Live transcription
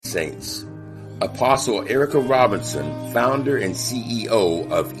saints. Apostle Erica Robinson, founder and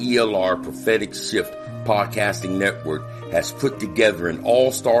CEO of ELR Prophetic Shift Podcasting Network, has put together an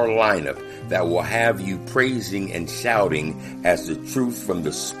all-star lineup that will have you praising and shouting as the truth from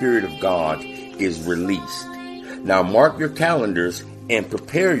the Spirit of God is released. Now mark your calendars and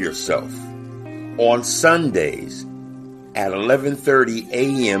prepare yourself. On Sundays at 11:30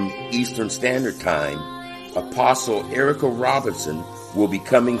 a.m. Eastern Standard Time, Apostle Erica Robinson will be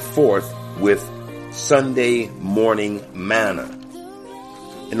coming forth with Sunday Morning Manna.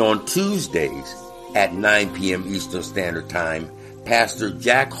 And on Tuesdays at 9 p.m. Eastern Standard Time, Pastor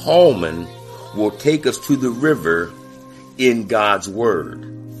Jack Hallman will take us to the river in God's Word.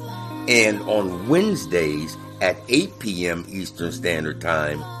 And on Wednesdays at 8 p.m. Eastern Standard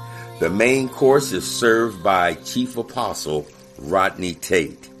Time, the main course is served by Chief Apostle Rodney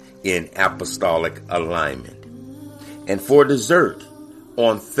Tate in Apostolic Alignment. And for dessert,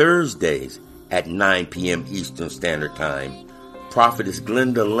 on Thursdays at 9 p.m. Eastern Standard Time, Prophetess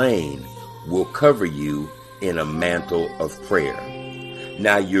Glenda Lane will cover you in a mantle of prayer.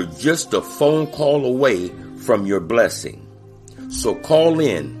 Now you're just a phone call away from your blessing. So call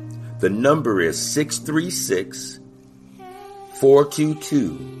in. The number is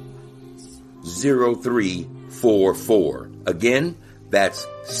 636-422-0344. Again, that's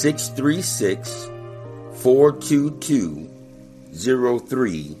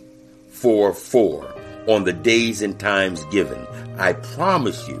 636-422-0344 on the days and times given. I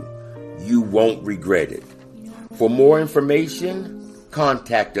promise you, you won't regret it. For more information,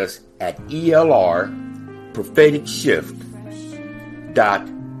 contact us at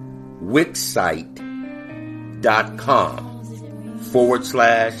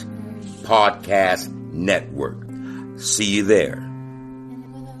network. See you there.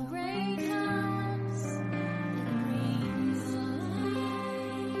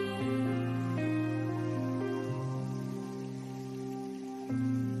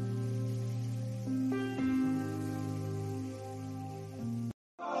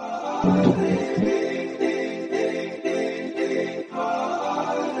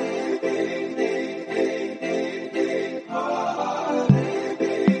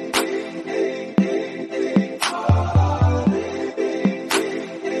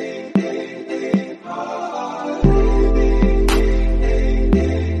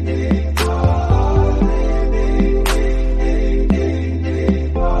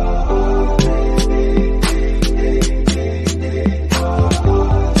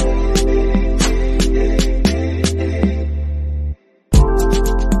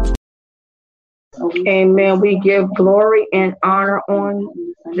 Amen. We give glory and honor on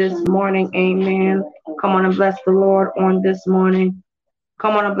this morning. Amen. Come on and bless the Lord on this morning.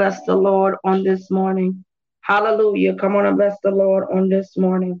 Come on and bless the Lord on this morning. Hallelujah. Come on and bless the Lord on this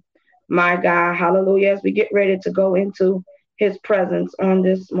morning. My God. Hallelujah. As we get ready to go into his presence on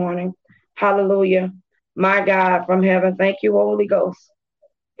this morning. Hallelujah. My God from heaven. Thank you, Holy Ghost.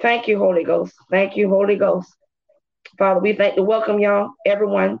 Thank you, Holy Ghost. Thank you, Holy Ghost. Father, we thank you. Welcome y'all,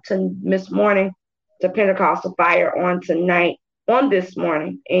 everyone, to this morning, to Pentecostal Fire on tonight, on this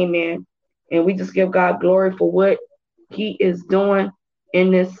morning. Amen. And we just give God glory for what he is doing in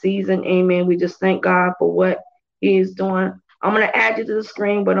this season. Amen. We just thank God for what he is doing. I'm going to add you to the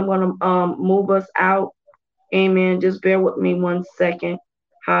screen, but I'm going to move us out. Amen. Just bear with me 1 second.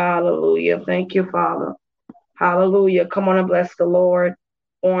 Hallelujah. Thank you, Father. Hallelujah. Come on and bless the Lord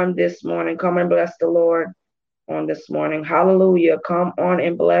on this morning. Come and bless the Lord on this morning. Hallelujah. Come on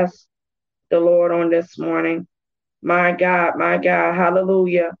and bless the Lord on this morning. My God, my God.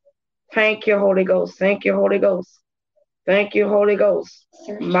 Hallelujah. Thank you, Holy Ghost. Thank you, Holy Ghost. Thank you, Holy Ghost.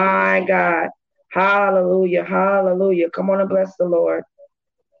 My God. Hallelujah. Hallelujah. Come on and bless the Lord.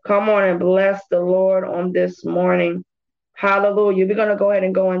 Come on and bless the Lord on this morning. Hallelujah. We're going to go ahead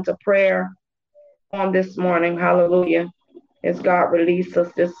and go into prayer on this morning. Hallelujah. As God released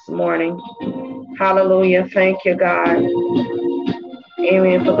us this morning. Hallelujah. Thank you, God.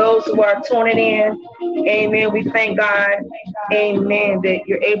 Amen. For those who are tuning in, amen, we thank God, amen, that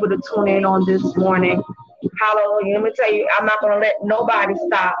you're able to tune in on this morning. Hallelujah. Let me tell you, I'm not going to let nobody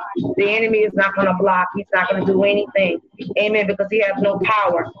stop. The enemy is not going to block. He's not going to do anything. Amen. Because he has no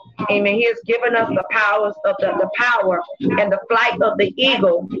power. Amen. He has given us the powers of the power and the flight of the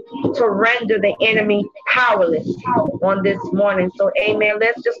eagle to render the enemy powerless on this morning. So, amen.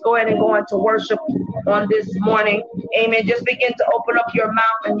 Let's just go ahead and go into worship on this morning. Amen. Just begin to open up your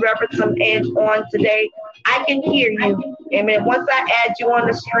mouth and reverence some edge on today. I can hear you. Amen. Once I add you on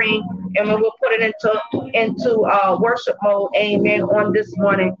the screen, and we'll put it into worship mode. Amen. On this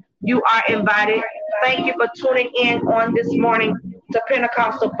morning, you are invited. Thank you for tuning in on this morning. to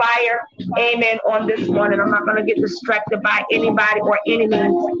Pentecostal fire. Amen. On this morning, I'm not going to get distracted by anybody or any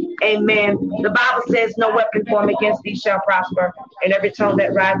means. Amen. The Bible says no weapon formed against thee shall prosper, and every tongue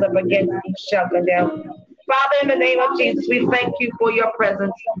that rises up against thee shall condemn. Father, in the name of Jesus, we thank you for your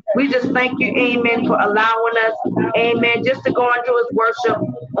presence. We just thank you, amen, for allowing us, amen, just to go into his worship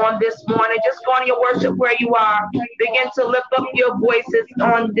on this morning. Just go on your worship where you are. Begin to lift up your voices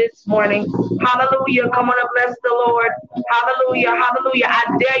on this morning. Hallelujah. Come on and bless the Lord. Hallelujah. Hallelujah. I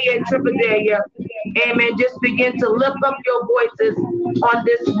dare you and triple dare you. Amen. Just begin to lift up your voices on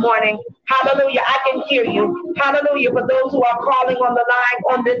this morning. Hallelujah. I can hear you. Hallelujah. For those who are calling on the line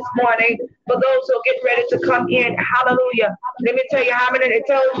on this morning, for those who are getting ready to come in. Hallelujah. Let me tell you how many it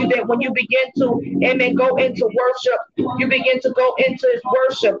tells you that when you begin to, amen, go into worship, you begin to go into his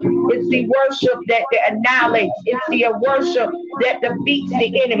worship. It's the worship that annihilates. It's the worship that defeats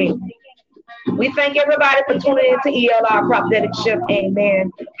the enemy. We thank everybody for tuning into ELR Prophetic Shift.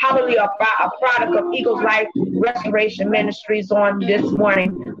 Amen. Hallelujah. A product of Eagles Life Restoration Ministries on this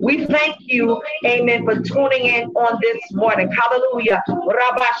morning. We thank you, amen, for tuning in on this morning. Hallelujah. Come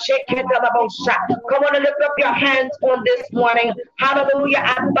on and lift up your hands on this morning. Hallelujah.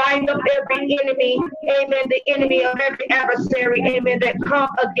 I bind up every enemy, amen, the enemy of every adversary, amen, that come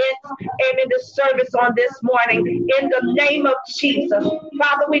against, amen, the service on this morning. In the name of Jesus.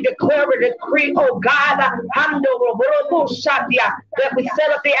 Father, we declare a decree, oh God, that we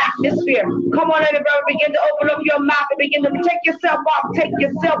set up the atmosphere. Come on, everybody, begin to open up your mouth and begin to take yourself off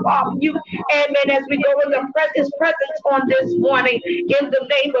you. Amen. As we go in his presence on this morning in the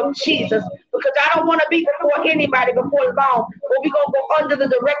name of Jesus. Because I don't want to be before anybody before long, but we're going to go under the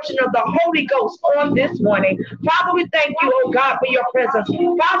direction of the Holy Ghost on this morning. Father, we thank you, oh God, for your presence.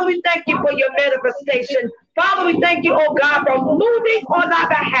 Father, we thank you for your manifestation. Father, we thank you, oh God, for moving on our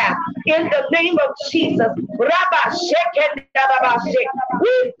behalf in the name of Jesus.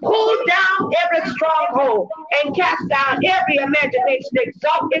 We pull down every stronghold and cast down every imagination that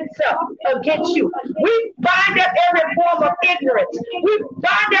exalts itself against you. We bind up every form of ignorance. We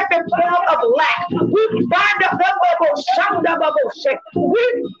bind up every form of lack. We bind up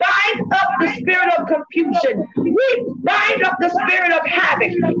the spirit of confusion. We bind up the spirit of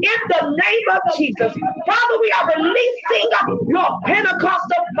havoc in the name of Jesus. Father, we are releasing your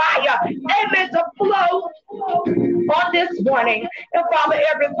Pentecostal fire, amen, to flow on this morning. And Father,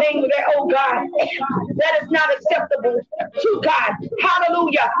 everything that, oh God, that is not acceptable to God,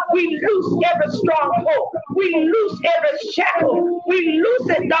 hallelujah, we loose every stronghold. We loose every shackle. We loose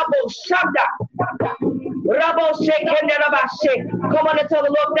it double shunda. Come on and tell the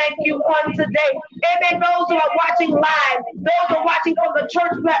Lord thank you on today. Amen. Those who are watching live, those who are watching from the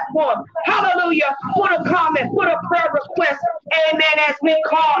church platform, hallelujah, put a comment, put a prayer request, amen, as we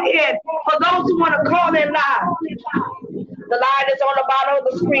call in. For those who want to call in live, the line is on the bottom of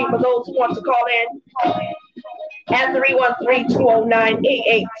the screen for those who want to call in at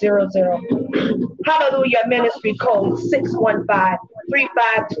 313-209-8800. Hallelujah. Ministry code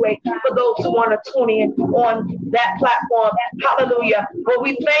 615-3528 for those who want to tune in on that platform. Hallelujah. But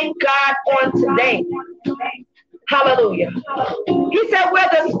we thank God on today. Hallelujah. He said, where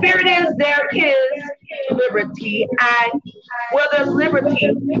the Spirit is, there is liberty. And where there's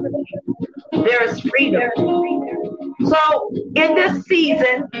liberty, there is freedom. So in this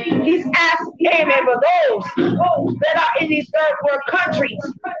season, he's asking, amen, for those that are in these third world countries,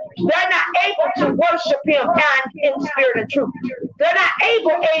 they're not able to worship him and in spirit and truth. They're not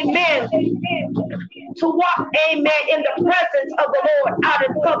able, amen, to walk, amen, in the presence of the Lord out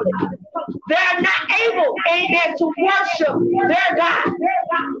in public. They're not able, amen, to worship their God.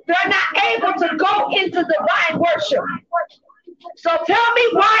 They're not able to go into divine worship. So tell me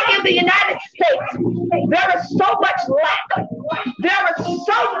why in the United States there is so much lack. There is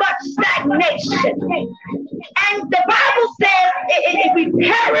so much stagnation. And the Bible says if we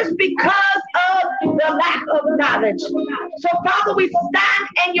perish because of the lack of knowledge. So Father, we stand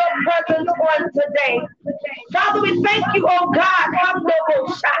in your presence on today. Father, we thank you, oh God.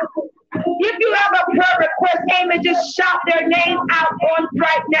 If you have a prayer request, amen, just shout their name out on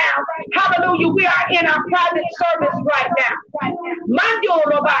right now. Hallelujah. We are in our private service right now.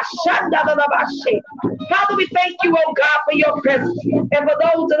 Father, we thank you, oh God, for your presence. And for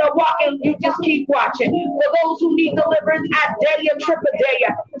those that are walking, you just keep watching. For those who need deliverance, I dare you, triple dare you,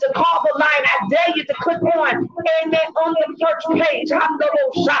 to call the line. I dare you to click on, amen, on the church page.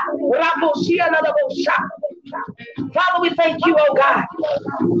 Father, we thank you, oh God.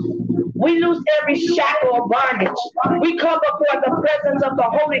 We lose every shackle of bondage. We come before the presence of the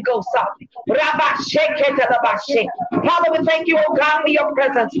Holy Ghost. Father, we thank you, oh God, for your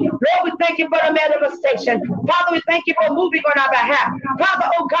presence. Lord, we thank you for the manifestation. Father, we thank you for moving on our behalf. Father,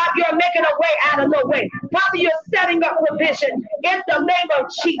 oh God, you're making a way out of no way. Father, you're setting up provision in the name of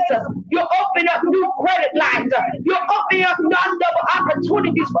Jesus. You're opening up new credit lines. You're opening up non-double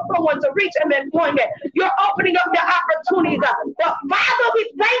opportunities for someone to reach employment. You're opening up the opportunities. But Father,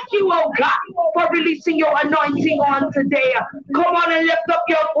 we thank you, oh God, for releasing your anointing on today. Come on and lift up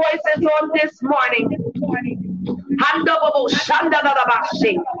your voices on this morning. Come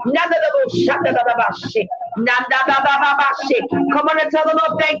on and tell the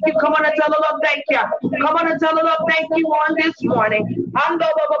Lord thank you. Come on and tell the Lord thank you. Come on and tell the Lord thank you on this morning.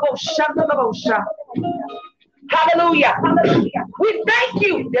 Hallelujah. We thank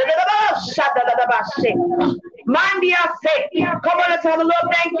you. Mandia say, come on and tell the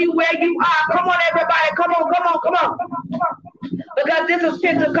Lord thank you where you are. Come on, everybody. Come on, come on, come on. Because this is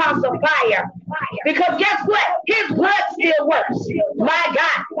Pentecostal fire. Because guess what? His blood still works. My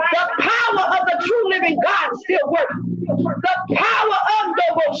God. The power of the true living God still works. The power of the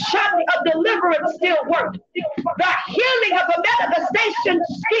deliverance still works. The healing of the manifestation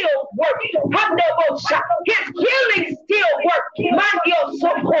still works. His healing still works.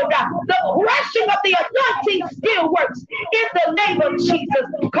 The crushing of the anointing still works. In the name of Jesus.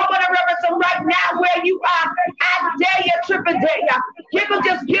 Come on and reverence him right now where you are. Isaiah Tripadea. Give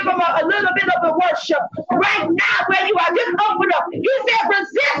him a little bit of the worship. Right now where you are. Just open up. He said,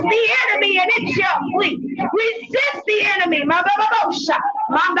 resist the enemy and it shall flee. Resist the enemy. My God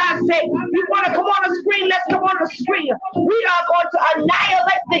said, you want to come on the screen? Let's come on the screen. We are going to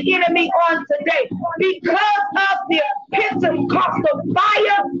annihilate the enemy on today because of the Pentecostal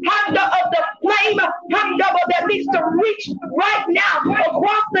fire, of the flame, that needs to reach right now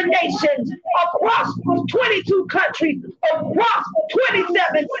across the nations, across 22 countries, across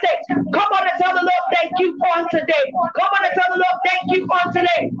 27 states. Come on and tell the Lord thank you on today. Come on and tell the Lord thank you on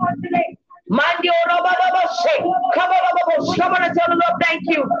today. Come on and tell the Lord thank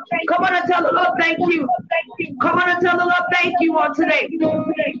you. Come on and tell the Lord thank you. Come on and tell the Lord thank you on today.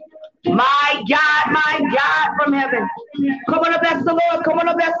 My God from heaven. Come on and bless the Lord. Come on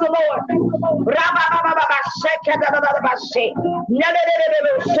and bless the Lord.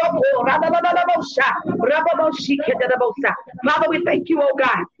 Father, we thank you, oh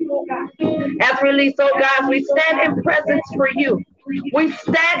God. As released, oh God, we stand in presence for you. We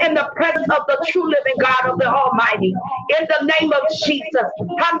stand in the presence of the true living God of the Almighty. In the name of Jesus.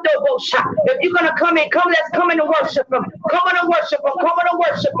 If you're going to come in, let's come in and worship him. Come on and worship him. Come on and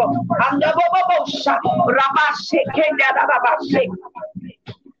worship him.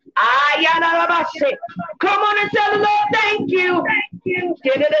 Come on and tell the Lord thank you.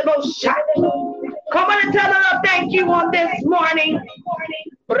 Come on and tell the Lord thank you on this morning.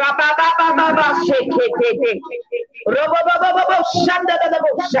 I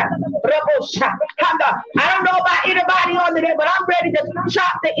don't know about anybody on there, but I'm ready to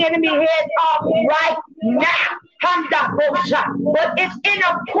chop the enemy head off right now. But it's an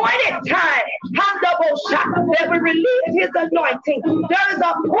appointed time that we release his anointing. There is an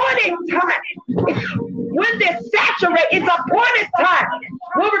appointed time when this saturates. It's appointed time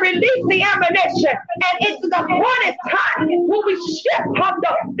when we release the ammunition, and it's an appointed time when we shift.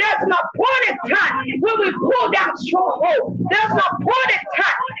 There's an appointed time when we pull down strongholds. There's an appointed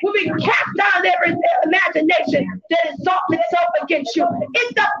time when we cast down every imagination that exalts itself against you.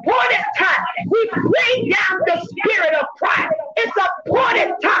 It's the appointed time we bring down the spirit of pride. It's a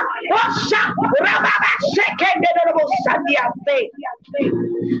appointed time.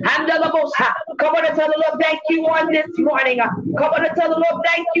 Come on and tell the Lord thank you on this morning. Come on and tell the Lord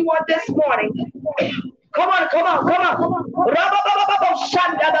thank you on this morning. Come on.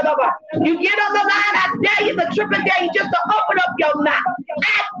 You get on the line, I dare you to Tripadea just to open up your mouth.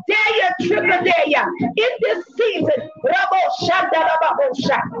 I dare you, Tripadea, in this season.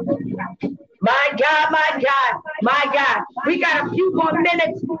 My God. We got a few more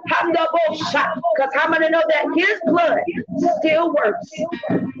minutes. Because how many know that his blood still works?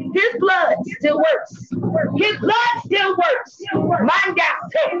 His blood still works. His blood still works. My God,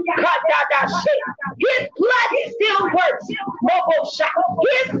 his blood still works.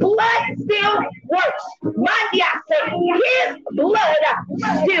 His blood still works. My God, his blood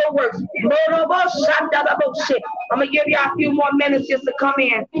still works. I'm going to give you a few more minutes just to come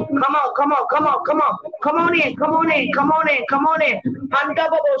in. Come on in. Because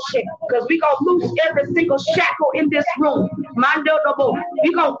we're going to loose every single shackle in this room. We're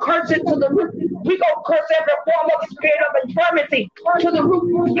going to curse it to the root. We go curse every form of spirit of infirmity to the root.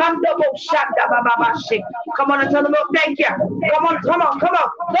 Come on and tell them, oh, thank you. Come on.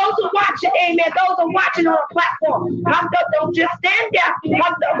 Those who watch it, amen. Those who are watching on a platform, don't just stand there.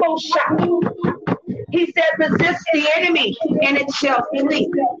 He said, resist the enemy and it shall flee.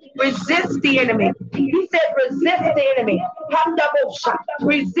 Resist the enemy. He said, resist the enemy.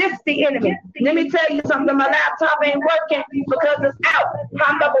 Resist the enemy. Let me tell you something. My laptop ain't working because it's out.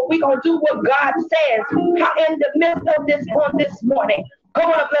 We're going to do what God says in the midst of this on this morning.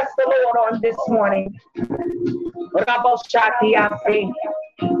 Come on and bless the Lord on this morning.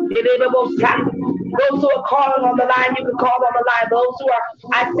 Those who are calling on the line, you can call on the line. Those who are,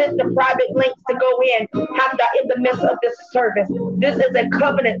 I sent the private links to go in the midst of this service. This is a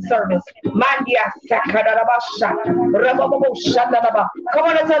covenant service. Come on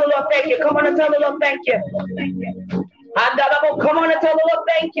and tell the Lord thank you. Come on and tell the Lord thank you. Come on and tell the Lord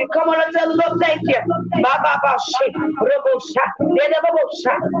thank you. Come on and tell the Lord thank you.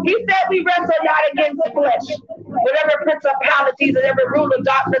 He said we wrestle not against flesh, but every principalities and every rule of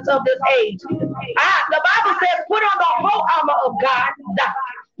darkness of this age. The Bible says, put on the whole armor of God,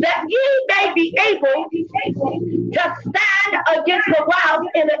 that ye may be able to stand against the wiles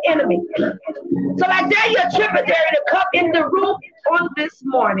in the enemy. So I dare you, Tripodary, to come in the room on this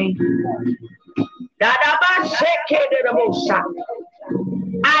morning. I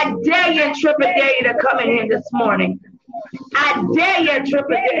dare you, Tripodary, to come in here this morning. I dare you,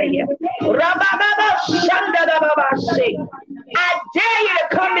 Tripodary. I dare you to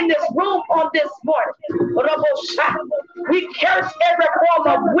come in this room on this morning. We curse every form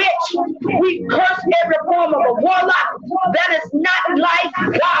of witch. We curse every form of a warlock that is not like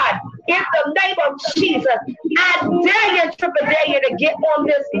God. In the name of Jesus, I dare you, Tripodary, to get on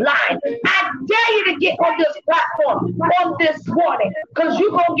this line. I dare you to get on this platform on this morning, because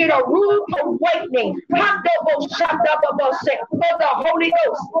you're going to get a rude awakening of the Holy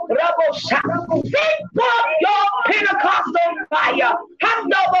Ghost. Send forth your Pentecostal fire.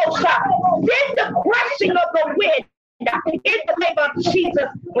 Send the crushing of the wind. In the name of Jesus,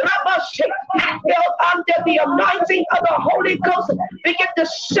 I feel under the anointing of the Holy Ghost. Begin to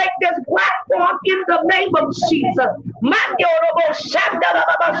shake this platform in the name of Jesus.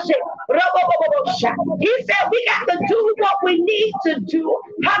 He said we got to do what we need to do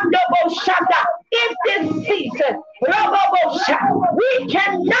in this season. We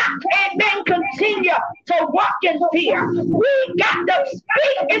cannot, amen, continue to walk in fear. We got to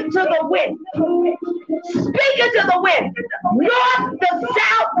speak into the wind. Speak into the wind. North, the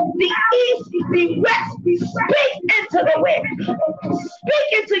south, the east, the west. Speak into the wind. Speak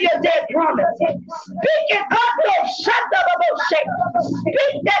into your dead promise. Speak it up.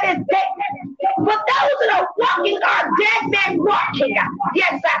 Speak that is dead. For those that are walking are dead men walking.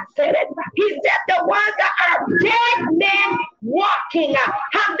 Yes, I said it. He said the ones that are dead men walking.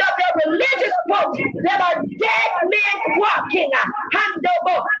 The religious folks that are dead men walking.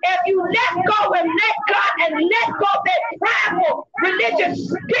 If you let go and let God and let go of that prideful religious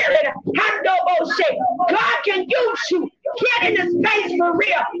spirit, God can use you. Get in the space for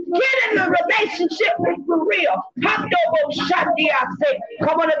real. Get in the relationship for real.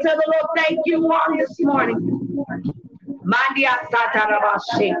 Come on and tell the Lord thank you on this morning.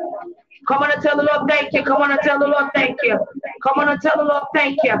 Come on and tell the Lord thank you. Come on and tell the Lord thank you. Come on and tell the Lord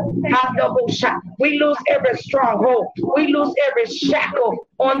thank you. We lose every stronghold. We lose every shackle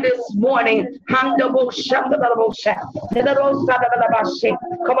on this morning. Come on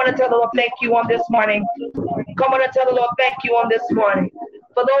and tell the Lord thank you on this morning. Come on and tell the Lord thank you on this morning.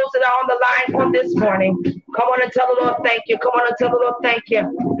 For those that are on the line on this morning, come on and tell the Lord thank you. Come on and tell the Lord thank you.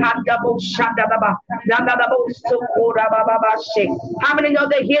 How many know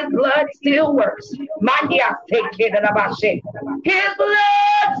that his blood still works? His blood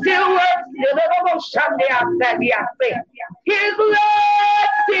still works. His blood still works.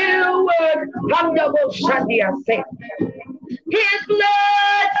 His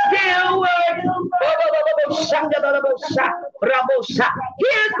blood still works.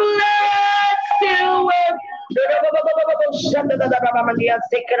 His blood still works.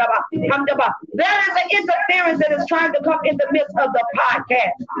 There is an interference that is trying to come in the midst of the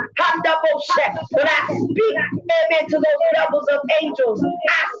podcast. But I speak, amen, to those levels of angels. I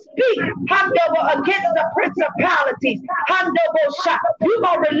speak, against the principalities. You're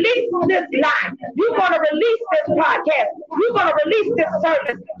going to release this line. You're going to release this podcast. You're going to release this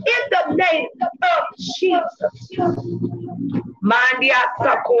service in the name of Jesus. Mandia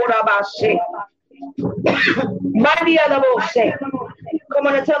Sakura Bashe. Come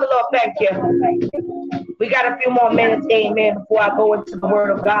on and tell the Lord thank you. We got a few more minutes, amen, before I go into the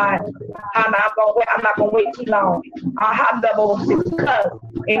word of God. I'm not gonna wait too long. I have double six because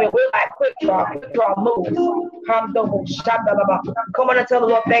we're like quick draw moves. Come on and tell the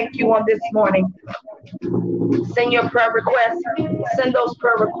Lord thank you on this morning. Send your prayer requests. Send those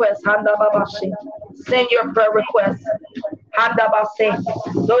prayer requests. Send your prayer requests.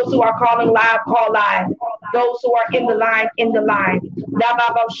 Those who are calling live, call live. Those who are in the line, in the line.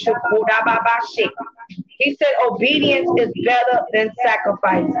 He said obedience is better than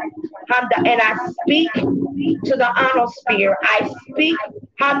sacrifice. And I speak to the ionosphere. I speak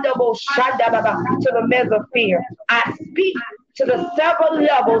to the mesosphere. I speak to the several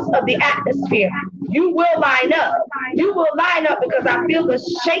levels of the atmosphere. You will line up. You will line up because I feel the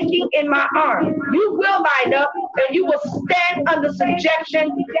shaking in my arm. You will line up and you will stand under subjection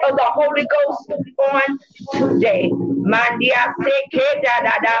of the Holy Ghost on today. Come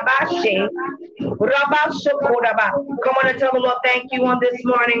on and tell the Lord thank you on this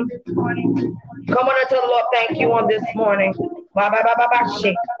morning. Come on and tell the Lord thank you on this morning. Come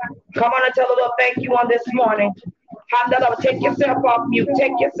on and tell the Lord thank you on this morning. Take yourself off mute.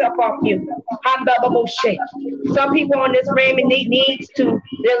 Take yourself off mute. Some people on this raiment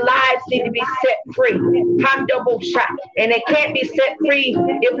their lives need to be set free. And they can't be set free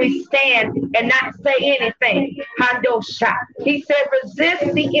if we stand and not say anything. He said,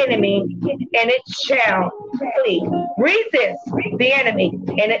 resist the enemy and it shall flee. Resist the enemy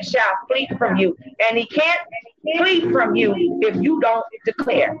and it shall flee from you. And he can't flee from you if you don't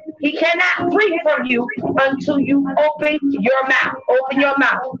declare. He cannot flee from you until you open your mouth. Open your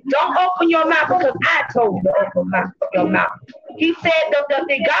mouth. Don't open your mouth because I told you to open your mouth. He said that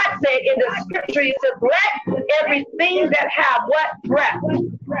God said in the scripture, he said, let everything that have what? Breath.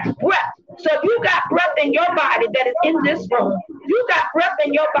 So if you got breath in your body that is in this room, you got breath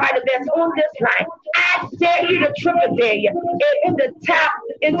in your body that's on this line, I dare you to triple dare you and to tap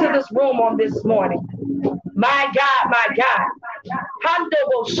into this room on this morning. My God, my God.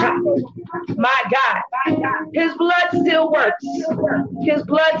 My God. His blood still works. His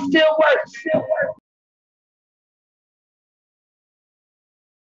blood still works.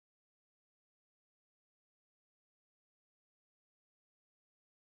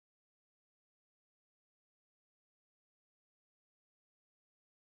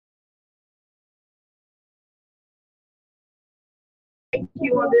 Thank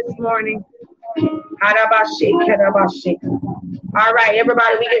you on this morning. All right,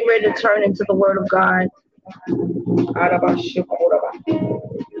 everybody, we get ready to turn into the Word of God.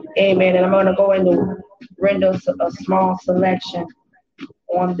 Amen. And I'm going to go into render a small selection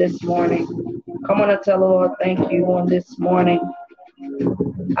on this morning. Come on and tell the Lord thank you on this morning.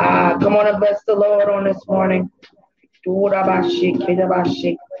 Come on and bless the Lord on this morning.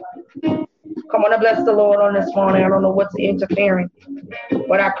 Come on and bless the Lord on this morning. I don't know what's interfering,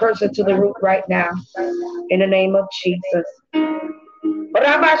 but I curse it to the root right now in the name of Jesus.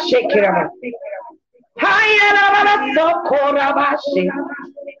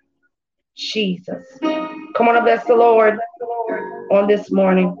 Jesus. Come on and bless the Lord on this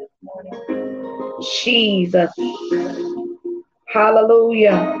morning. Jesus.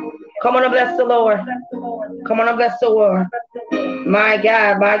 Hallelujah. Come on and bless the Lord. Come on and bless the Lord. My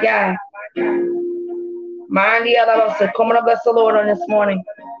God, my God. Come on and bless the Lord on this morning.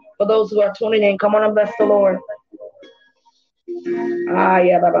 For those who are tuning in, come on and bless the Lord.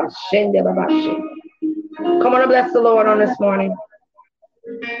 Come on and bless the Lord on this morning.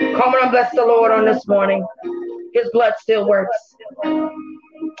 Come on and bless the Lord on this morning. His blood still works.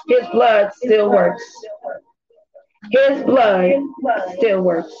 His blood still works. His blood still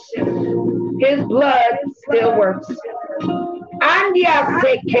works. His blood still works.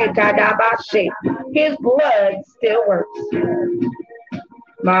 His blood still works.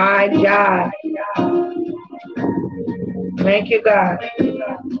 My God. Thank you, God.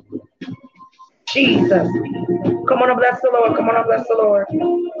 Jesus. Come on and bless the Lord. Come on and bless the Lord.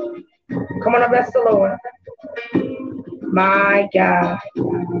 Come on and bless the Lord. My God.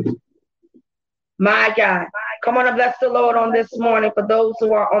 My God. Come on and bless the Lord on this morning for those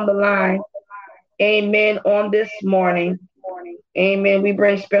who are on the line. Amen. On this morning. Amen. We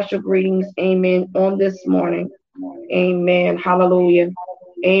bring special greetings. Amen. On this morning. Amen. Hallelujah.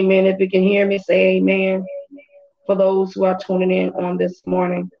 Amen. If you can hear me, say amen. For those who are tuning in on this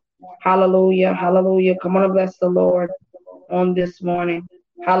morning. Hallelujah. Hallelujah. Come on and bless the Lord on this morning.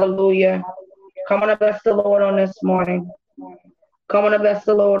 Hallelujah. Come on and bless the Lord on this morning. Come on and bless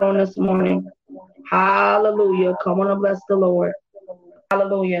the Lord on this morning. Hallelujah. Come on and bless the Lord.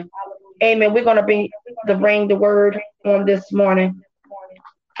 Hallelujah. Amen. We're going to bring the word on this morning.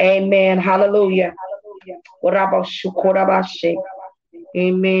 Amen. Hallelujah.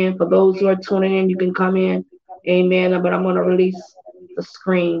 Amen. For those who are tuning in, you can come in. Amen. But I'm going to release the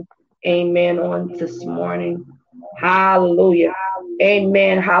screen. Amen. On this morning. Hallelujah.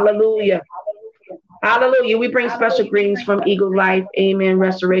 Amen. Hallelujah. Hallelujah. We bring special greetings from Eagle Life, Amen,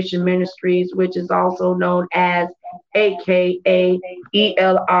 Restoration Ministries, which is also known as AKA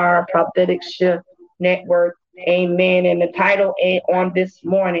ELR Prophetic Shift Network. Amen. And the title on this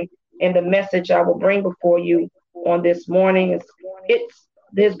morning and the message I will bring before you on this morning is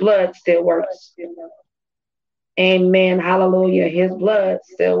His blood still works. Amen. Hallelujah. His blood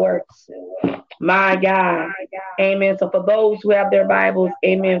still works. My God. Amen. So for those who have their Bibles,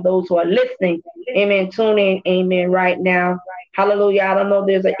 amen, those who are listening, amen, tune in, amen, right now. Hallelujah. I don't know,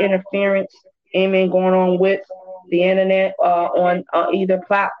 there's an interference, amen, going on with the internet on either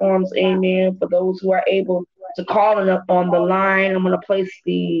platforms, amen. For those who are able to call up on the line, I'm going to place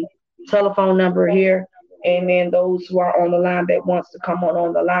the telephone number here. Amen. Those who are on the line that wants to come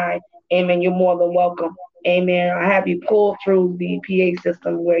on the line, amen, you're more than welcome. Amen. I have you pull through the PA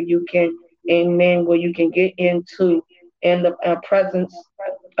system where you can, amen, where you can get into in the presence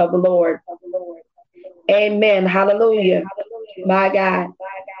of the Lord. Amen. Hallelujah. My God.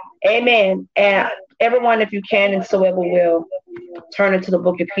 Amen. And everyone, if you can and so ever will, turn into the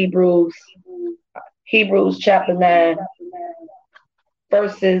book of Hebrews chapter 9,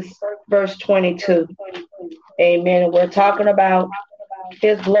 verse 22. Amen. And we're talking about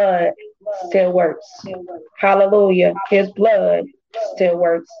His blood still works. Hallelujah. His blood still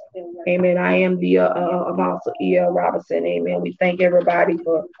works. Amen. I am the Apostle E.L. Robinson. Amen. We thank everybody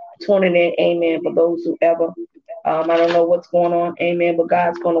for tuning in. Amen. For those who ever, I don't know what's going on. Amen. But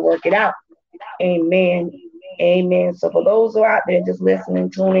God's going to work it out. Amen. Amen. So for those who are out there just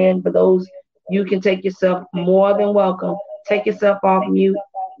listening, tune in. For those, you can take yourself more than welcome. Take yourself off mute.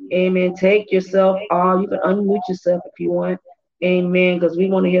 Amen. Take yourself off. You can unmute yourself if you want. Amen. Because we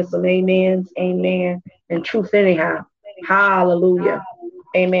want to hear some amens. Amen. And truth anyhow. Hallelujah.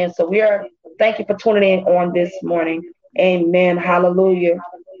 Amen. So thank you for tuning in on this morning. Amen. Hallelujah.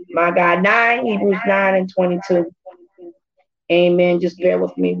 My God. Hebrews 9 and 22. Amen. Just bear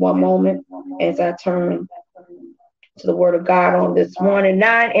with me one moment as I turn to the word of God on this morning.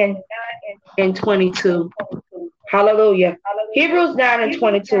 9 and 22. Hallelujah. Hebrews 9 and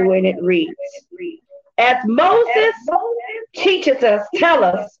 22, and it reads, as Moses tell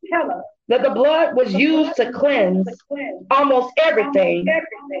us that the blood was used to cleanse almost everything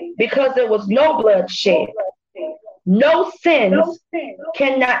because there was no blood shed. No sins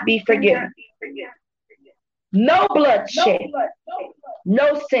cannot be forgiven. No blood shed.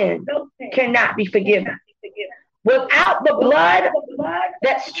 No sin cannot be forgiven. Without the blood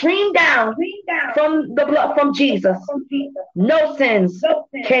that streamed down from Jesus, no sins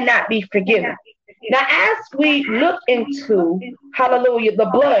cannot be forgiven. Now, as we look into, hallelujah, the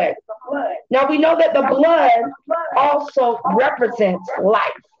blood, now we know that the blood also represents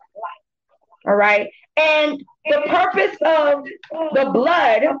life. All right. And the purpose of the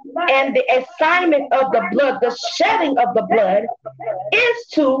blood and the assignment of the blood, the shedding of the blood, is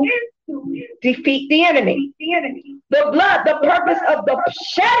to defeat the enemy. The purpose of the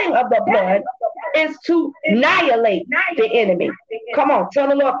shedding of the blood is to annihilate the enemy. Come on, tell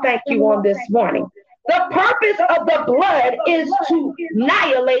the Lord thank you on this morning. The purpose of the blood is to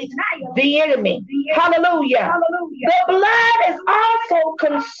annihilate the enemy. Hallelujah. The blood is also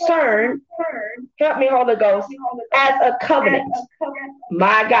concerned, help me, Holy Ghost, as a covenant.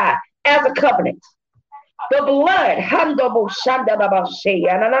 My God, as a covenant. The blood,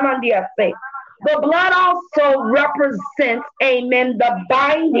 the blood also represents, amen, the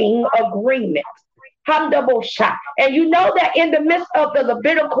binding agreement. And you know that in the midst of the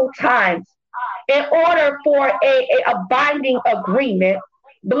Levitical times, in order for a binding agreement,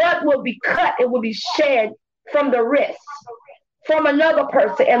 blood will be cut, it will be shed from the wrist, from another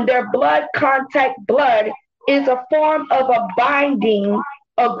person, and their blood contact blood is a form of a binding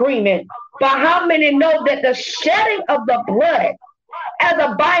agreement. But how many know that the shedding of the blood as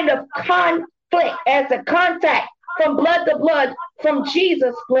a bind of conflict, as a contact from blood to blood, from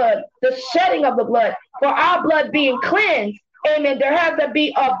Jesus' blood, the shedding of the blood, for our blood being cleansed, amen, there has to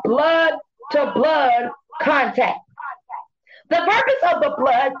be a blood to blood contact. The purpose of the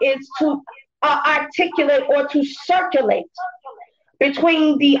blood is to articulate or to circulate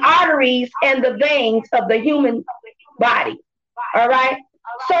between the arteries and the veins of the human body. All right.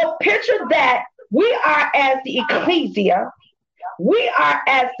 So picture that we are as the ecclesia, we are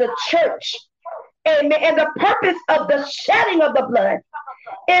as the church. Amen. And the purpose of the shedding of the blood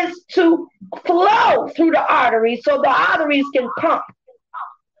is to flow through the arteries so the arteries can pump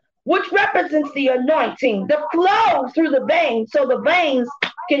which represents the anointing, the flow through the veins so the veins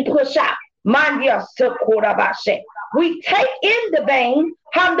can push out. We take in the vein,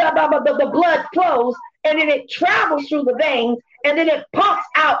 the blood flows, and then it travels through the veins, and then it pumps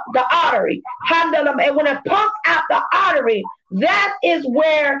out the artery. And when it pumps out the artery, that is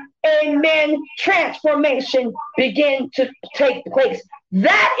where, amen, transformation begin to take place.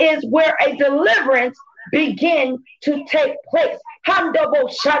 That is where a deliverance begin to take place.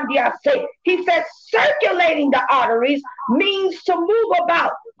 He says circulating the arteries means to move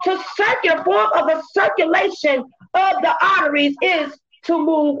about. To circulate, form of a circulation of the arteries is to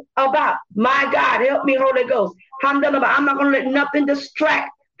move about. My God, help me, Holy Ghost. I'm not going to let nothing distract.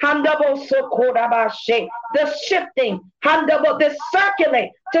 The shifting, the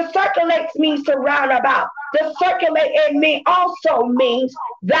circulate. To circulate means to round about. To circulate also means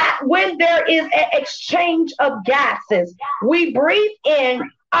that when there is an exchange of gases, we breathe in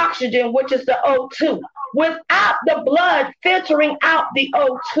oxygen, which is the O2. Without the blood filtering out the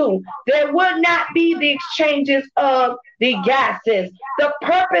O2, there would not be the exchanges of the gases. The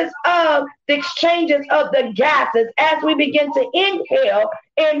purpose of the exchanges of the gases, as we begin to inhale,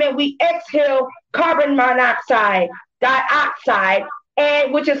 amen, we exhale carbon monoxide, dioxide,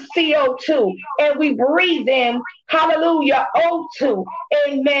 and which is CO2, and we breathe in, hallelujah, O2,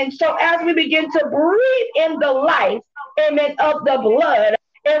 amen. So as we begin to breathe in the life, amen, of the blood,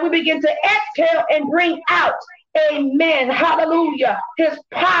 and we begin to exhale and bring out, amen, hallelujah, his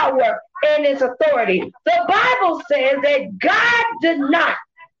power and his authority. The Bible says that God did not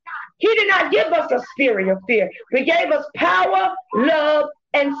give us a spirit of fear. He gave us power, love,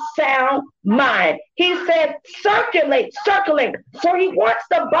 and sound mind. He said, circulate. So he wants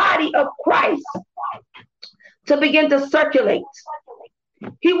the body of Christ to begin to circulate.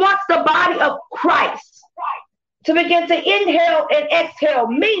 He wants the body of Christ to begin to inhale and exhale,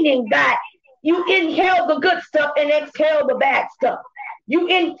 meaning that you inhale the good stuff and exhale the bad stuff. You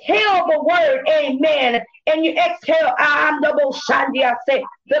inhale the word, amen, and you exhale,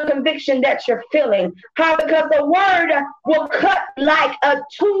 the conviction that you're feeling. How? Because the word will cut like a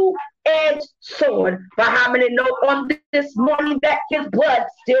two-edged sword. But how many know on this morning that his blood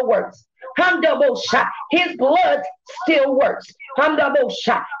still works? His blood still works. And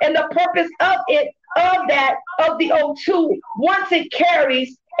the purpose of it, of the O2, once it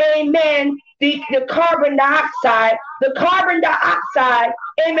carries, amen, the carbon dioxide,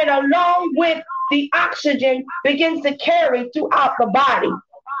 amen, along with the oxygen begins to carry throughout the body.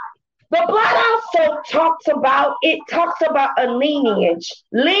 The blood also talks about a lineage,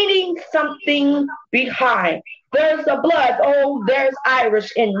 leaving something behind. There's the blood. Oh, there's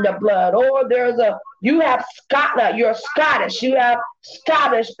Irish in the blood. Or you have Scotland. You're Scottish. You have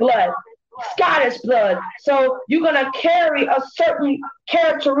Scottish blood. So you're going to carry a certain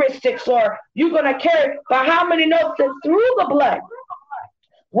characteristics, or you're going to carry, but how many know that through the blood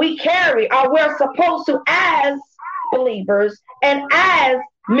we carry, or we're supposed to, as believers and as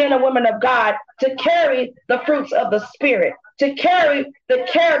men and women of God, to carry the fruits of the Spirit, to carry the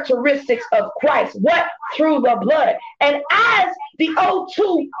characteristics of Christ. What? Through the blood. And as the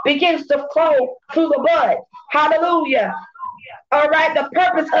O2 begins to flow through the blood, hallelujah. All right, the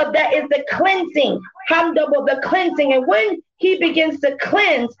purpose of that is the cleansing, the cleansing. And when he begins to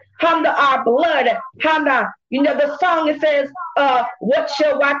cleanse, our blood, the song, it says, what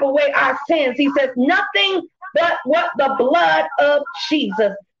shall wipe away our sins? He says, nothing but what the blood of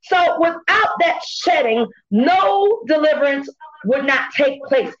Jesus. So without that shedding, no deliverance would not take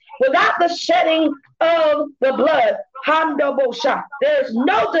place. Without the shedding of the blood, there's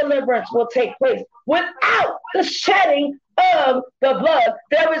no deliverance will take place. Without the shedding of the blood,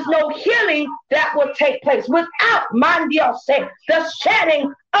 there is no healing that will take place. Without, the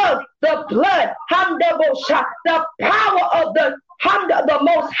shedding of the blood, the power of the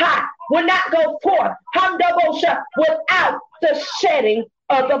Most High will not go forth, without the shedding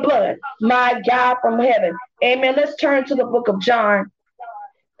of the blood. My God from heaven. Amen. Let's turn to the book of John.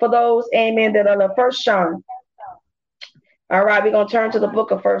 For those, amen, that are the First John. All right, we're going to turn to the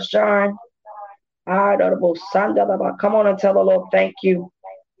book of First John. Come on and tell the Lord thank you.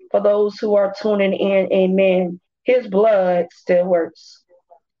 For those who are tuning in, amen. His blood still works.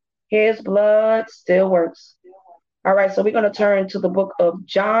 His blood still works. All right, so we're going to turn to the book of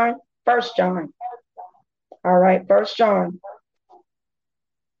John, First John. All right, First John.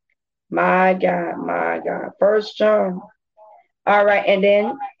 My God, First John. All right, and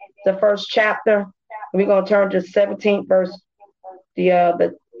then the first chapter, we're going to turn to 17th verse, the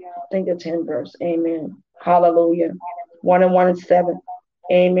 10th verse. Amen. Hallelujah. 1 and 7.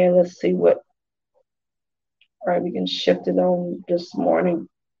 Amen. Let's see what. All right, we can shift it on this morning.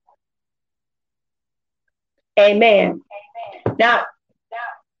 Amen. Now,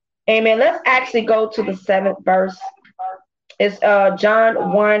 amen. Let's actually go to the 7th verse. It's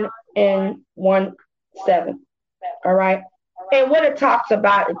John 1 and 1 7. All right. And what it talks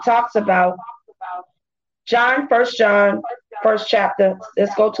about John, first chapter.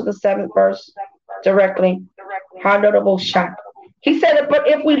 Let's go to the 7th verse directly. He said, but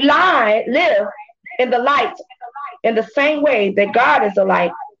if we live in the light, in the same way that God is the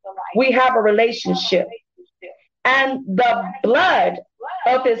light, we have a relationship. And the blood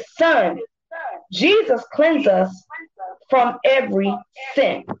of his son, Jesus, cleanses us from every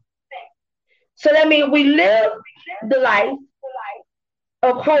sin. So that means we live the life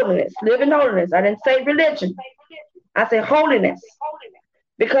of holiness, live in holiness. I didn't say religion. I said holiness.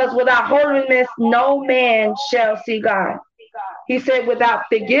 Because without holiness, no man shall see God. He said, without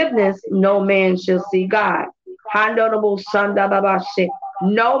forgiveness, no man shall see God.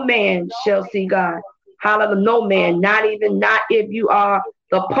 No man shall see God. Hallelujah. No man, not if you are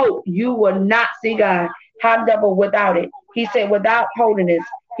the Pope, you will not see God. Without it. He said, without holiness.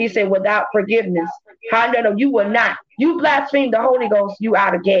 He said, without forgiveness. You will not. You blaspheme the Holy Ghost, you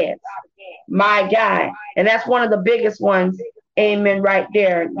out of gas. My God. And that's one of the biggest ones. Amen. Right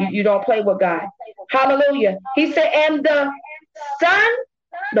there. You don't play with God. Hallelujah. He said, and the Son,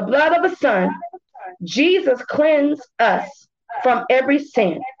 the blood of the Son, Jesus cleansed us from every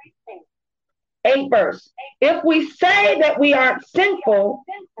sin. 8th verse. If we say that we aren't sinful,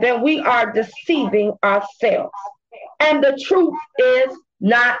 then we are deceiving ourselves. And the truth is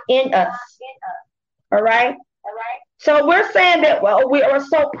not in us. All right? So we're saying that, well, we are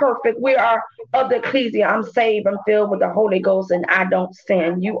so perfect. We are of the ecclesia. I'm saved. I'm filled with the Holy Ghost, and I don't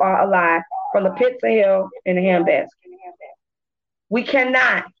sin. You are alive from the pits of hell in a handbasket. We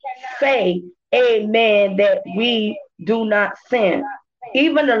cannot say, amen, that we do not sin.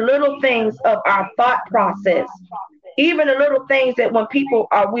 Even the little things of our thought process, even the little things that when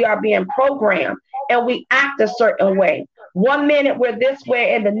we are being programmed and we act a certain way. 1 minute we're this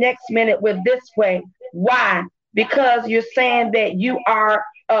way and the next minute we're this way. Why? Because you're saying that you are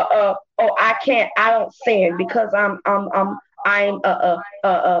I don't sin because I'm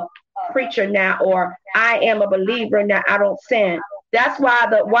a preacher now, or I am a believer now, I don't sin. That's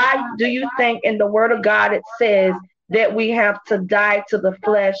why do you think in the word of God it says that we have to die to the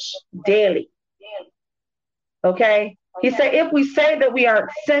flesh daily? Okay? He said, if we say that we are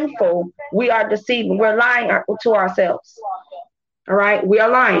sinful, we are deceiving. We're lying to ourselves. All right? We are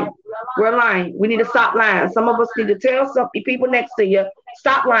lying. We're lying. We need to stop lying. Some of us need to tell some people next to you,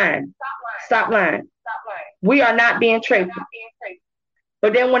 stop lying. Stop lying. We are not being truthful.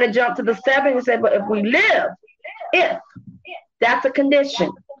 But then when it jumped to the 7, it said, but if we live, if, that's a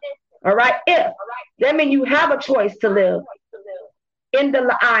condition. All right? If. That means you have a choice to live in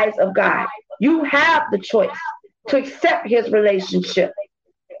the eyes of God. You have the choice to accept his relationship.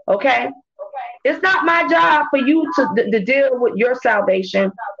 Okay? It's not my job for you to deal with your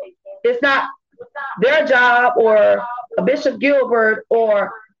salvation. It's not their job, or Bishop Gilbert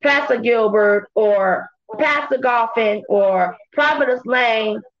or Pastor Gilbert or Pastor Goffin or Prophetess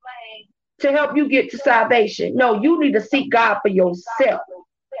Lane to help you get to salvation. No, you need to seek God for yourself.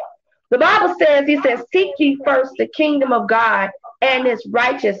 The Bible says, he says, seek ye first the kingdom of God and his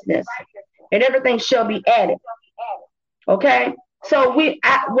righteousness, and everything shall be added. Okay? So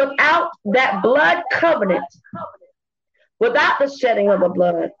without that blood covenant, without the shedding of the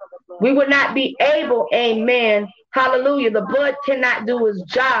blood, we would not be able, amen, hallelujah. The blood cannot do its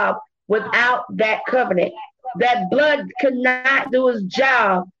job without that covenant. That blood cannot do its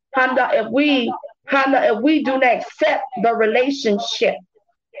job if we do not accept the relationship.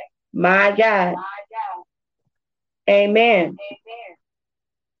 My God. Amen.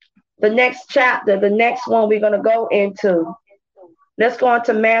 The next chapter, the next one we're going to go into. Let's go on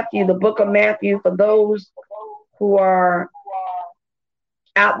to Matthew, the book of Matthew, for those who are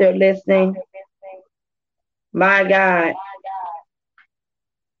out there listening. My God.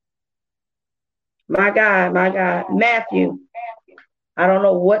 My God, my God. Matthew. I don't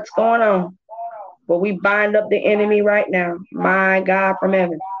know what's going on, but we bind up the enemy right now. My God from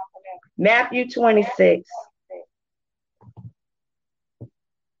heaven. Matthew 26.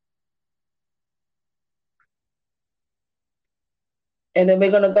 And then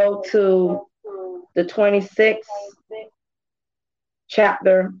we're going to go to the 26th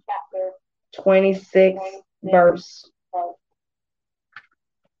chapter, 26th verse.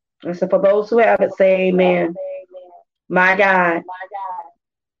 And so for those who have it, say amen. My God.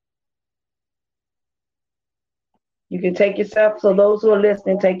 You can take yourself, so those who are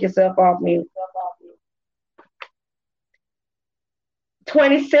listening, take yourself off mute.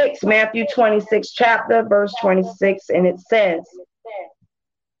 26, Matthew 26 chapter, verse 26, and it says,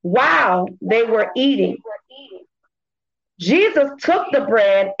 while they were eating, Jesus took the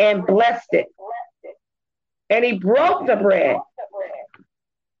bread and blessed it. And he broke the bread.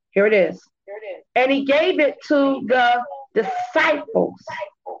 Here it is. And he gave it to the disciples.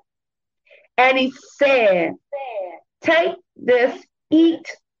 And he said, take this, eat.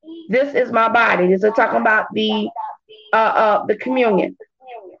 This is my body. This is talking about the communion.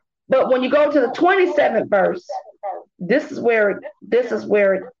 But when you go to the 27th verse, this is where it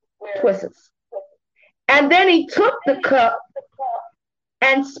twists. And then he took the cup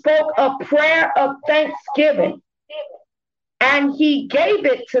and spoke a prayer of thanksgiving. And he gave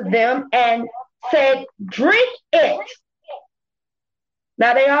it to them and said, drink it.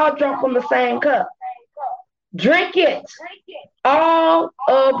 Now they all drunk from the same cup. Drink it, all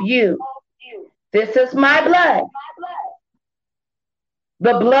of you. This is my blood,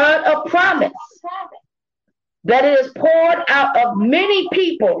 the blood of promise, that it is poured out of many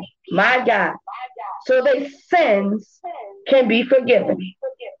people, my God, so their sins can be forgiven.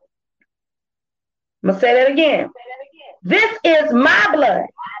 I'm going to say that again. This is my blood,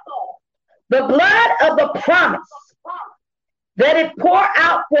 the blood of the promise, that it pour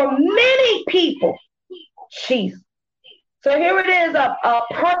out for many people. Jesus. So here it is, a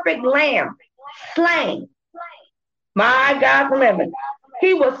perfect lamb slain. My God from heaven.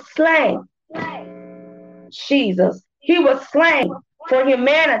 He was slain. Jesus. He was slain for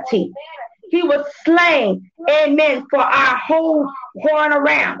humanity. He was slain, amen, for our whole going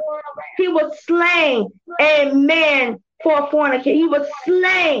around. He was slain, amen, for fornication. He was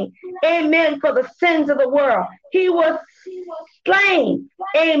slain, amen, for the sins of the world. He was slain,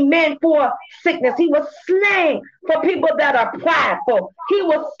 amen, for sickness. He was slain for people that are prideful. He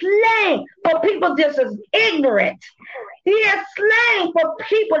was slain for people just as ignorant. He is slain for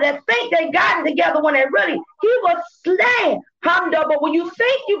people that think they got it together when they really, he was slain. But when you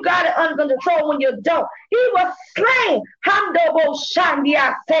think you got it under control when you don't, he was slain. For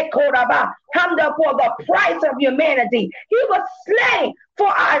the price of humanity. He was slain for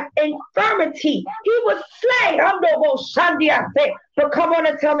our infirmity. He was slain. But come on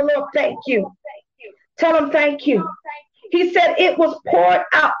and tell the Lord, thank you. Tell him thank you. He said it was poured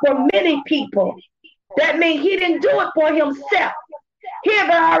out for many people. That means he didn't do it for himself. He had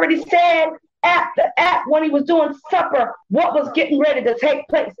already said when he was doing supper what was getting ready to take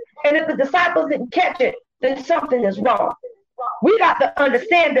place. And if the disciples didn't catch it, then something is wrong. We got to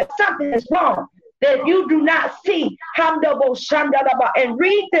understand that something is wrong. That you do not see and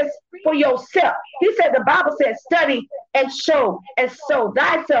read this for yourself. He said, the Bible says, study and show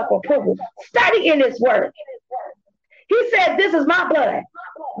thyself approval. Study in his word. He said, this is my blood,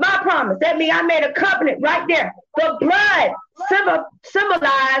 my promise. That means I made a covenant right there. The blood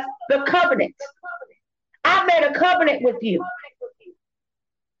symbolized the covenant. I made a covenant with you.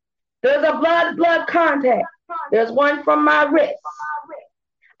 There's a blood contact. There's one from my wrist.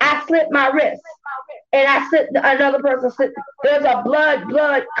 I slit my wrist. And I slit another person. There's a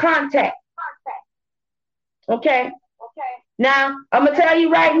blood contact. Okay? Now, I'm going to tell you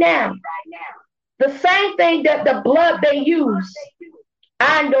right now. The same thing that the blood they use,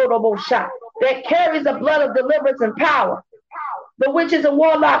 that carries the blood of deliverance and power. The witches and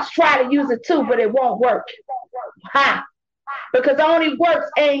warlocks try to use it too, but it won't work. Ha! Because it only works,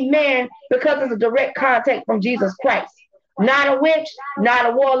 amen, because it's a direct contact from Jesus Christ. Not a witch, not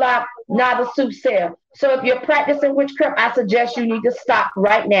a warlock, not a soothsayer. So if you're practicing witchcraft, I suggest you need to stop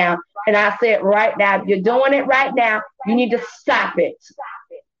right now. And I said right now, if you're doing it right now, you need to stop it.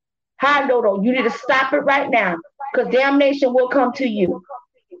 You need to stop it right now, because damnation will come to you.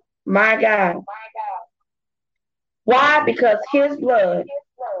 My God. Why? Because his blood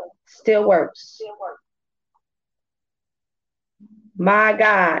still works. My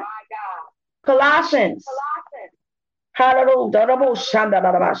God. Colossians.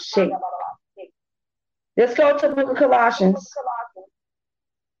 Let's go to the book of Colossians.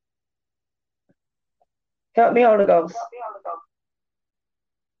 Help me, Holy Ghost.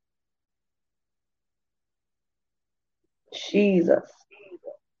 Jesus.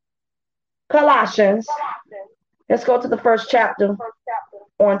 Colossians. Let's go to the first chapter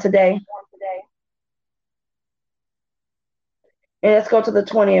on today. And let's go to the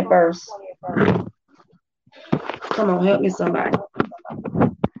 20th verse. Come on, help me somebody.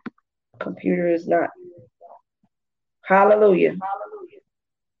 Computer is not. Hallelujah.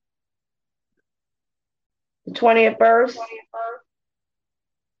 The 20th verse.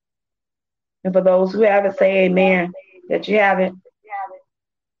 And for those who have it, say amen. That you have it.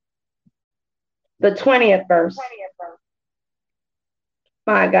 The 20th verse.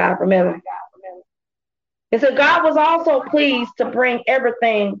 My God, from heaven. It said God was also pleased to bring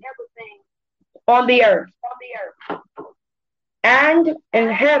everything on the earth and in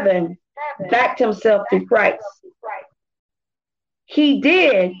heaven back to himself through Christ. He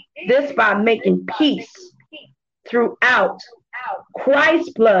did this by making peace throughout Christ's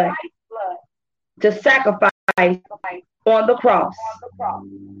blood to sacrifice on the cross.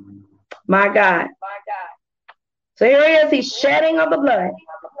 My God. So here he is, he's shedding of the blood,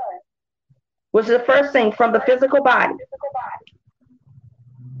 which is the first thing from the physical body.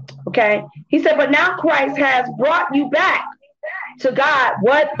 Okay. He said, but now Christ has brought you back to God.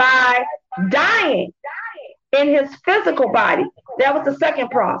 What? By dying in his physical body. That was the second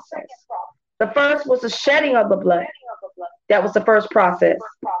process. The first was the shedding of the blood. That was the first process.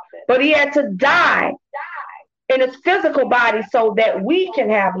 But he had to die in his physical body so that we can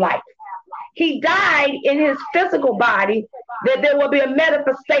have life. He died in his physical body that there will be a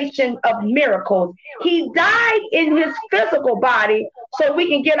manifestation of miracles. He died in his physical body so we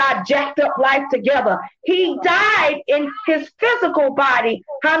can get our jacked up life together. He died in his physical body,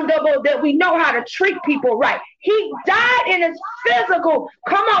 that we know how to treat people right. He died in his physical,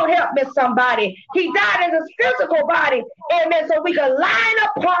 come on, help me somebody. He died in his physical body, amen, so we can line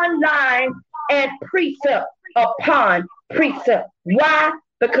upon line and precept upon precept. Why?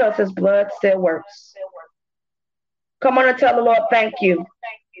 Because his blood still works. Come on and tell the Lord, thank you.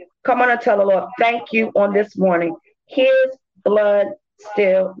 Come on and tell the Lord, thank you on this morning. His blood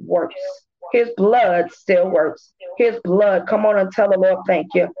still works. His blood still works. His blood, come on and tell the Lord, thank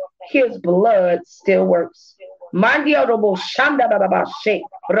you. His blood still works.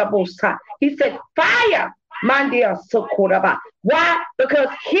 He said, fire. Why? Because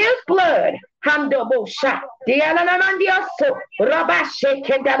his blood,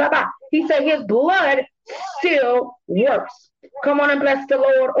 he said his blood still works. Come on and bless the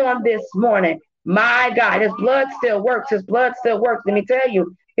Lord on this morning. My God, his blood still works. His blood still works. Let me tell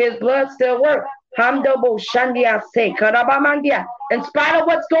you, his blood still works. In spite of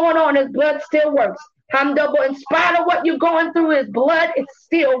what's going on, his blood still works. In spite of what you're going through, his blood, it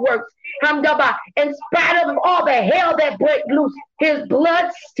still works. In spite of all the hell that break loose, his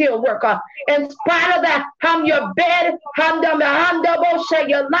blood still works. In spite of that, your bed,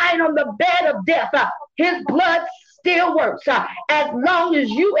 you're lying on the bed of death, his blood still works. As long as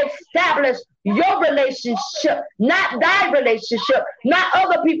you establish your relationship, not thy relationship, not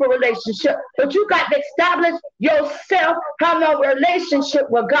other people's relationship, but you got to establish yourself, relationship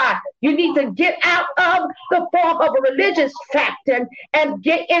with God. You need to get out of the form of a religious factor and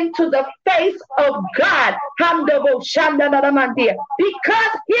get into the face of God. Because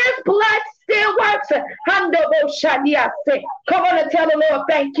his blood still works. Come on and tell the Lord,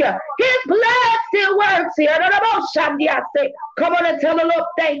 thank you. His blood still works. Come on and tell the Lord,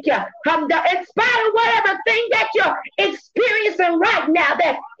 thank you. In spite of whatever thing that you're experiencing right now,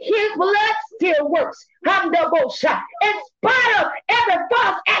 that his blood still works. In spite of every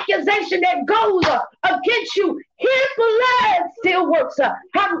false accusation that goes against you, his blood still works. In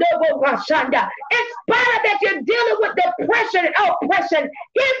spite of that you're dealing with depression and oppression,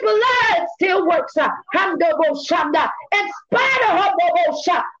 his blood still works. In spite of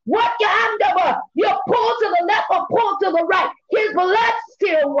what you're pulled to the left or pulled to the right, his blood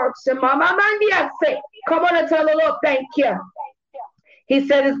still works. And Mama Mandia say, come on and tell the Lord, thank you. He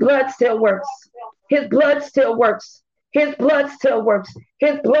said his blood still works. His blood still works. His blood still works.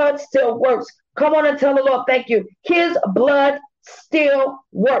 His blood still works. Come on and tell the Lord, thank you. His blood still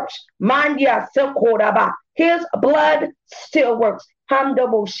works. Mandia Sekoraba. His blood still works.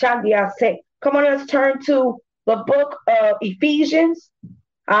 Hamdabo Shandia say. Come on, let's turn to the book of Ephesians.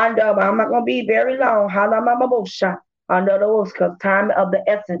 And I'm not going to be very long. Because time of the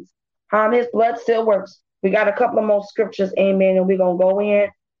essence. His blood still works. We got a couple of more scriptures, amen, and we're going to go in,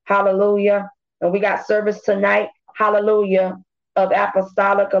 hallelujah. And we got service tonight, hallelujah, of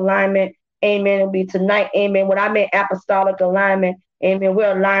apostolic alignment, amen. It'll be tonight, amen. When I mean apostolic alignment, amen,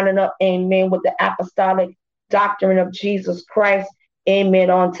 we're lining up, amen, with the apostolic doctrine of Jesus Christ, amen,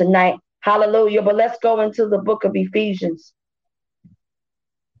 on tonight, hallelujah. But let's go into the book of Ephesians.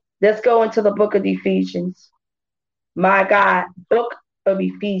 Let's go into the book of Ephesians. My God, book of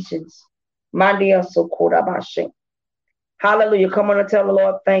Ephesians. Hallelujah. Come on and tell the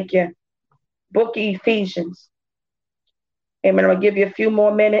Lord, thank you. Book of Ephesians. Amen. I'm going to give you a few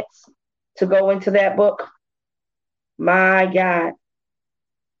more minutes to go into that book. My God.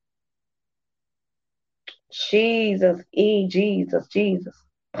 Jesus. Jesus.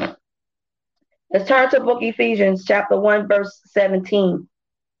 Let's turn to book Ephesians chapter 1, verse 17.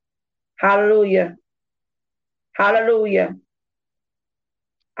 Hallelujah. Hallelujah.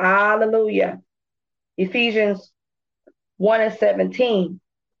 Hallelujah. Ephesians 1 and 17.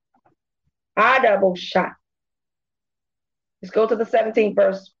 I double shot. Let's go to the 17th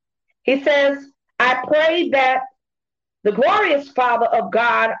verse. He says, I pray that the glorious Father of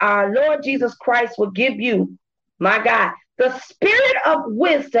God, our Lord Jesus Christ, will give you, my God, the spirit of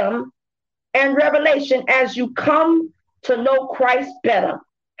wisdom and revelation as you come to know Christ better.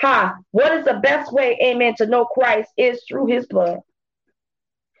 What is the best way, amen, to know Christ is through his blood.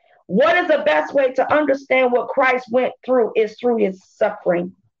 What is the best way to understand what Christ went through is through his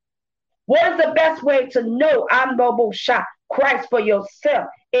suffering. What is the best way to know Christ for yourself,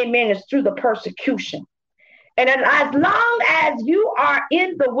 amen, is through the persecution. And as long as you are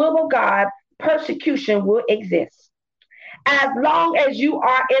in the will of God, persecution will exist. As long as you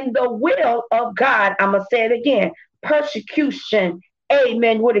are in the will of God, I'm going to say it again, persecution,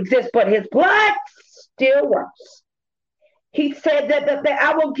 amen, would exist, but his blood still works. He said that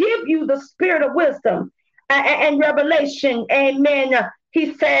I will give you the spirit of wisdom and revelation, amen.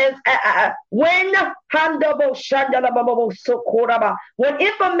 He says, when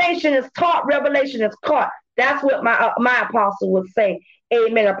information is taught, revelation is caught. That's what my apostle would say.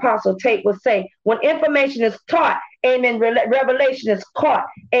 Amen. Apostle Tate would say, when information is taught, amen, revelation is caught.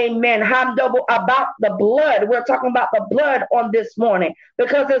 Amen. About the blood. We're talking about the blood on this morning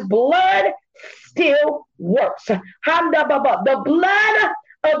because his blood still works. The blood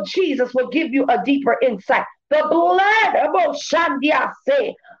of Jesus will give you a deeper insight. The blood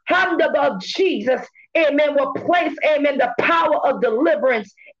of Jesus, amen, will place, amen, the power of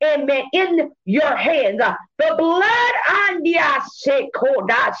deliverance, amen, in your hands. The blood,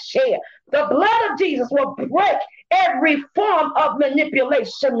 the blood of Jesus will break every form of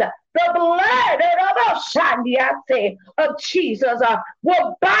manipulation. The blood of Jesus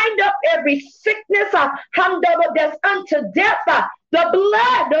will bind up every sickness that's unto death. The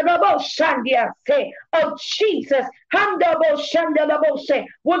blood of Jesus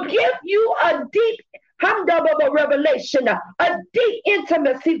will give you a deep revelation, a deep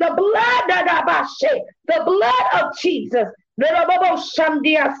intimacy. The blood of Jesus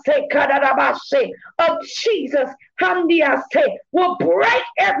of Jesus will break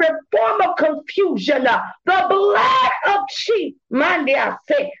every form of confusion. The blood of Jesus.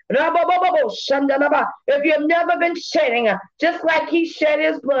 If you've never been shedding, just like he shed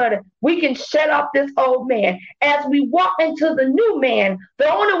his blood, we can shed off this old man. As we walk into the new man,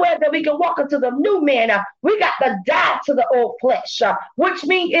 the only way that we can walk into the new man, we got to die to the old flesh, which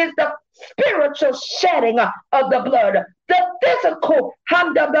means is the spiritual shedding of the blood, the physical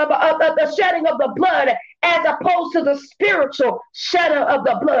the shedding of the blood, as opposed to the spiritual shedding of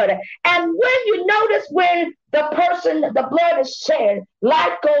the blood. And when you notice when the blood is shed,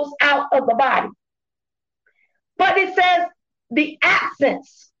 life goes out of the body. But it says the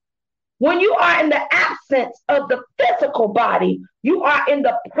absence. When you are in the absence of the physical body, you are in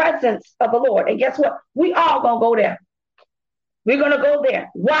the presence of the Lord. And guess what? We all gonna go there. We're going to go there.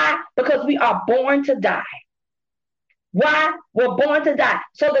 Why? Because we are born to die. Why? We're born to die.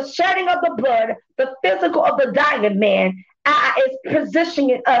 So the shedding of the blood, the physical of the dying man, is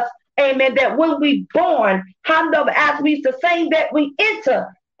positioning us, amen, that when we born, as we the same that we enter,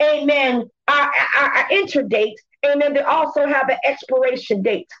 amen, our enter date, amen, they also have an expiration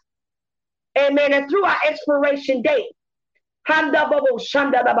date. Amen. And through our expiration date,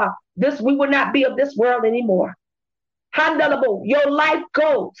 this we will not be of this world anymore. Your life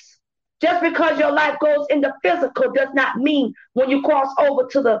goes. Just because your life goes in the physical does not mean when you cross over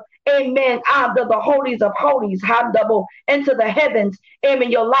to the, amen, the holies of holies, into the heavens,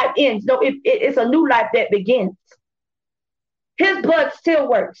 amen, your life ends. No, it's a new life that begins. His blood still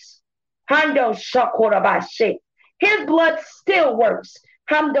works. His blood still works.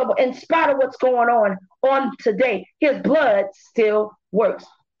 In spite of what's going on today, his blood still works.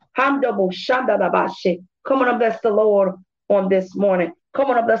 Come on and bless the Lord on this morning.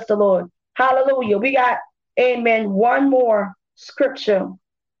 Come on and bless the Lord. Hallelujah. We got, amen, one more scripture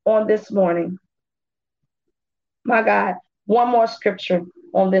on this morning. My God, one more scripture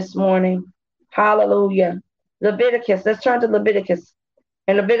on this morning. Hallelujah. Leviticus. Let's turn to Leviticus.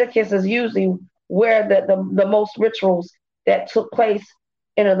 And Leviticus is usually where the most rituals that took place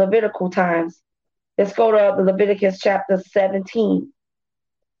in the Levitical times. Let's go to the Leviticus chapter 17.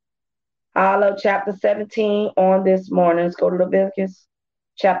 Chapter 17 on this morning. Let's go to Leviticus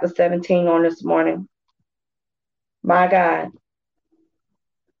chapter 17 on this morning. My God.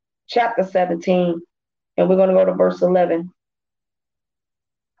 Chapter 17. And we're going to go to verse 11.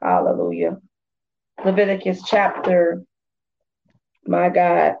 Hallelujah. Leviticus chapter, my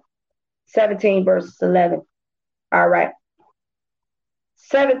God, 17 verse 11. All right.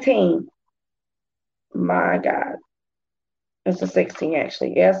 17. My God. It's the 16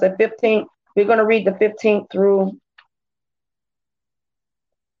 actually. Yes, the 15. We're going to read the 15th through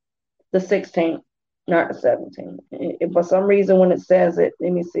the 16th, not the 17th. For some reason, when it says it,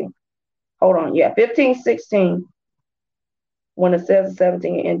 let me see. Hold on. Yeah, 15, 16. When it says the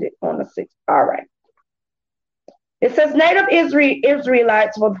 17, it ended on the 6th. All right. It says native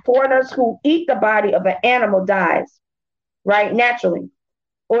Israelites, for foreigners who eat the body of an animal dies, right, naturally,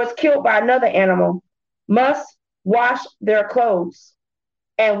 or is killed by another animal, must wash their clothes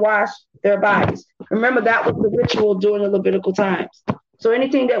and wash their bodies. Remember, that was the ritual during the Levitical times. So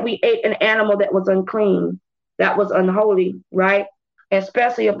anything that we ate an animal that was unclean, that was unholy, right?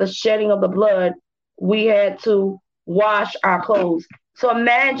 Especially of the shedding of the blood, we had to wash our clothes. So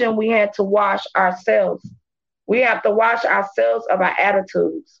imagine we had to wash ourselves. We have to wash ourselves of our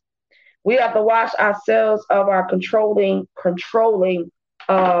attitudes. We have to wash ourselves of our controlling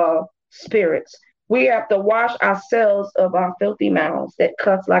spirits. We have to wash ourselves of our filthy mouths that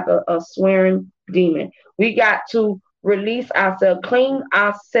cuss like a swearing demon. We got to release ourselves, clean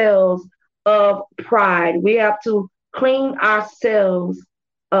ourselves of pride. We have to clean ourselves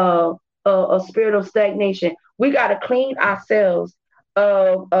of a spirit of stagnation. We got to clean ourselves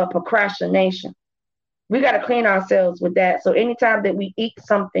of procrastination. We got to clean ourselves with that. So anytime that we eat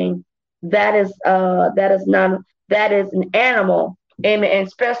something that is an animal, and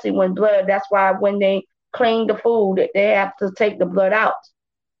especially when blood, that's why when they clean the food, they have to take the blood out.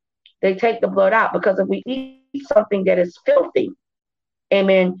 They take the blood out, because if we eat something that is filthy,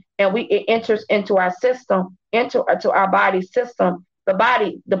 amen, and it enters into our system, into our body system, the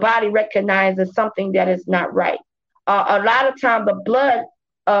body recognizes something that is not right. A lot of time the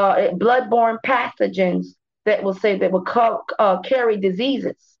bloodborne pathogens that will carry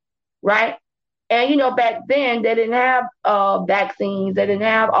diseases, right? And back then they didn't have vaccines, they didn't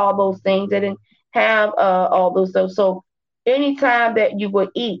have all those things, they didn't have all those stuff. So anytime that you would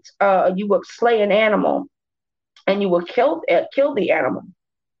eat, you would slay an animal, and you would kill the animal.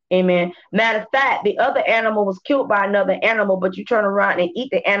 Amen. Matter of fact, the other animal was killed by another animal, but you turn around and eat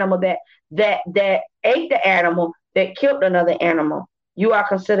the animal that ate the animal that killed another animal. You are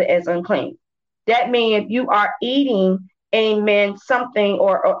considered as unclean. That means if you are eating, amen, something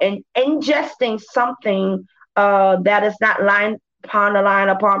or ingesting something that is not line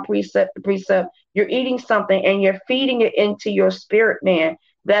upon precept, you're eating something and you're feeding it into your spirit, man,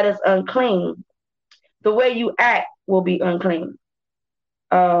 that is unclean. The way you act will be unclean.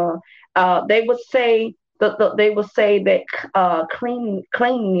 They would say that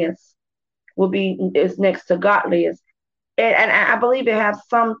cleanliness is next to godliness, and I believe it has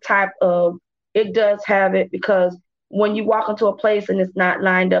some type of. It does have it, because when you walk into a place and it's not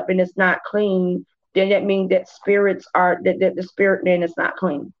lined up and it's not clean, then that means that that the spirit man is not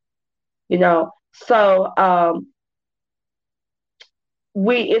clean. So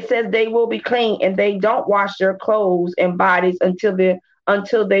it says they will be clean, and they don't wash their clothes and bodies until their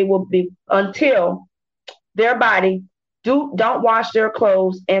body don't wash their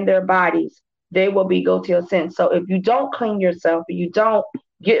clothes and their bodies, they will be guilty of sin. So if you don't clean yourself, if you don't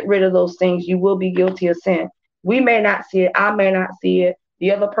get rid of those things, you will be guilty of sin. We may not see it, I may not see it,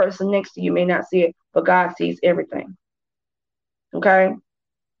 the other person next to you may not see it, but God sees everything. Okay?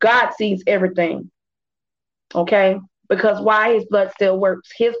 God sees everything. Okay? Because why? His blood still works.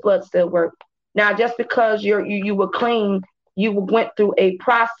 His blood still works. Now, just because you were clean, you went through a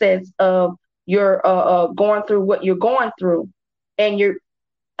process of your going through what you're going through, and you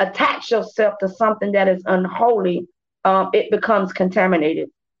attach yourself to something that is unholy, it becomes contaminated.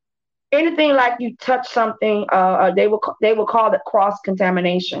 Anything like you touch something, they will call it cross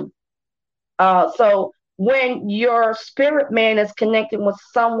contamination. So when your spirit man is connected with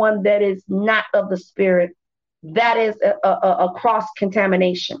someone that is not of the spirit, that is a cross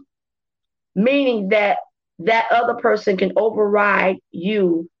contamination, meaning that other person can override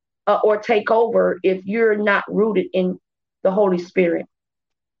you or take over if you're not rooted in the Holy Spirit.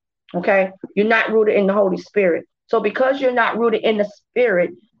 Okay, you're not rooted in the Holy Spirit. So because you're not rooted in the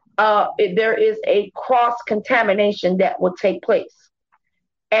Spirit, there is a cross contamination that will take place.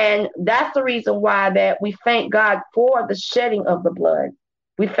 And that's the reason why that we thank God for the shedding of the blood.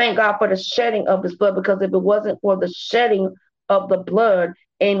 We thank God for the shedding of His blood, because if it wasn't for the shedding of the blood,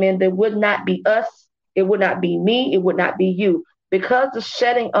 amen, there would not be us. It would not be me. It would not be you. Because the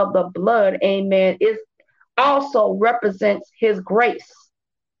shedding of the blood, amen, is also represents His grace.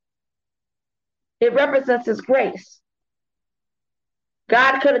 It represents His grace.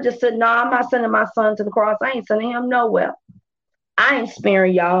 God could have just said, no, I'm not sending my son to the cross. I ain't sending him nowhere. I ain't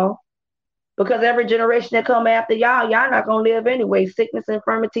sparing y'all. Because every generation that come after y'all not going to live anyway. Sickness,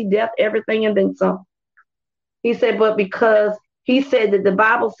 infirmity, death, everything, and then some. He said, but because he said that the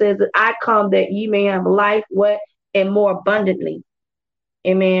Bible says that I come that ye may have life, what? And more abundantly.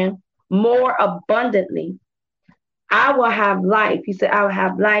 Amen. More abundantly. I will have life. He said, I will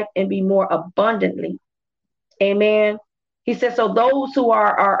have life and be more abundantly. Amen. He said, so those who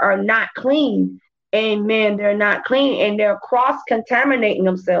are not clean, amen, they're not clean and they're cross-contaminating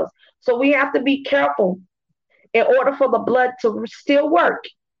themselves. So we have to be careful in order for the blood to still work.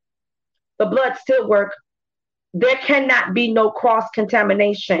 The blood still work. There cannot be no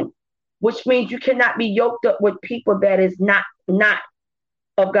cross-contamination, which means you cannot be yoked up with people that is not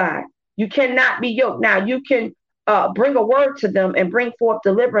of God. You cannot be yoked. Now, you can bring a word to them and bring forth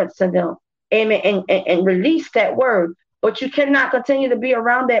deliverance to them. Amen. And release that word. But you cannot continue to be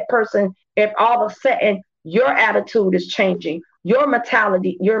around that person if all of a sudden your attitude is changing. Your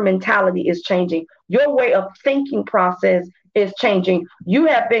mentality is changing. Your way of thinking process is changing. You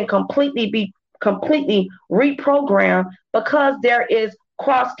have been completely reprogrammed because there is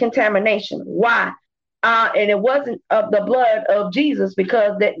cross-contamination. Why? And it wasn't of the blood of Jesus,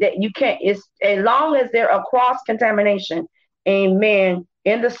 because that you can't, it's as long as there are cross-contamination, amen,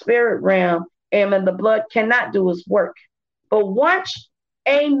 in the spirit realm, amen, the blood cannot do its work. But once,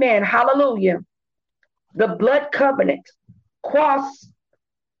 amen, hallelujah, the blood covenant cross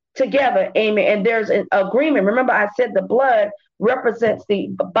together, amen, and there's an agreement. Remember, I said the blood represents the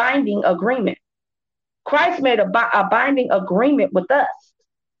binding agreement. Christ made a binding agreement with us.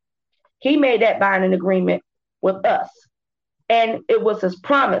 He made that binding agreement with us, and it was his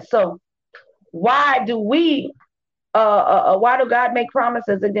promise. So why do why do God make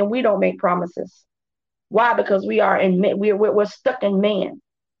promises and then we don't make promises? Why? Because we are we're stuck in man.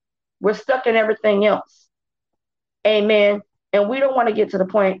 We're stuck in everything else. Amen. And we don't want to get to the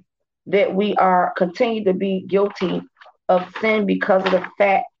point that we are continue to be guilty of sin because of the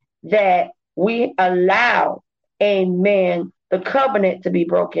fact that we allow, amen, the covenant to be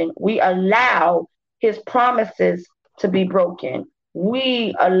broken. We allow his promises to be broken.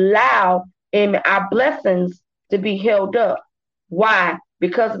 We allow our blessings to be held up. Why?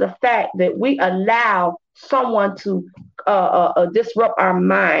 Because of the fact that we allow someone to disrupt our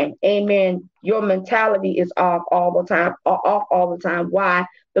mind. Amen. Your mentality is off all the time. Why?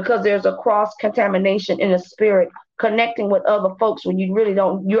 Because there's a cross-contamination in the spirit, connecting with other folks when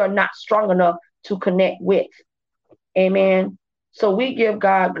you are not strong enough to connect with. Amen. So we give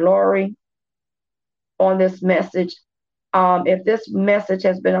God glory on this message. If this message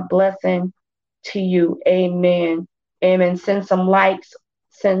has been a blessing to you, amen. Amen. Send some likes,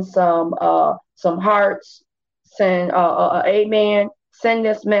 send some hearts, send amen. Send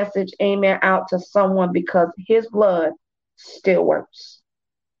this message, amen, out to someone, because his blood still works.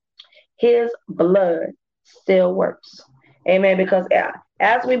 His blood still works. Amen. Because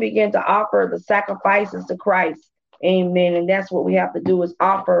as we begin to offer the sacrifices to Christ, amen, and that's what we have to do, is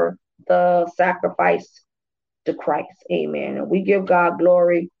offer the sacrifice to Christ. Amen. And we give God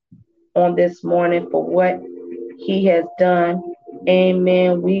glory on this morning for what he has done.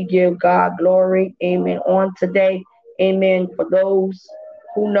 Amen. We give God glory. Amen. On today. Amen. For those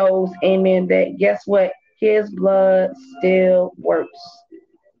who knows, amen, that guess what? His blood still works.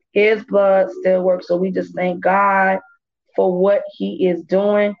 His blood still works. So we just thank God for what he is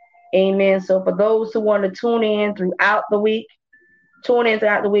doing. Amen. So for those who want to tune in throughout the week.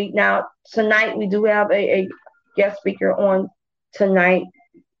 Now, tonight we do have a guest speaker on tonight.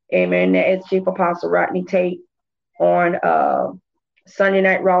 Amen. That is Chief Apostle Rodney Tate on Sunday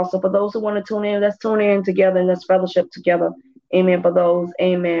Night Raw. So for those who want to tune in, let's tune in together and let's fellowship together. Amen. For those,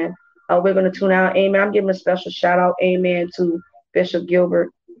 amen. We're going to tune out. Amen. I'm giving a special shout out, amen, to Bishop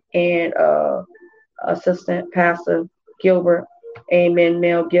Gilbert and Assistant Pastor Gilbert. Amen.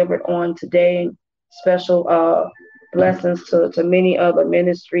 Mel Gilbert on today. Special blessings to many other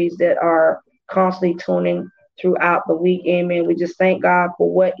ministries that are constantly tuning throughout the week. Amen. We just thank God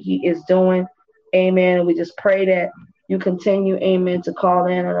for what he is doing. Amen. We just pray that you continue, amen, to call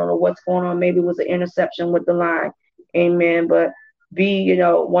in. I don't know what's going on. Maybe it was an interception with the line. Amen. But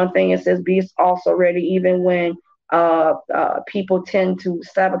one thing it says, be also ready, even when people tend to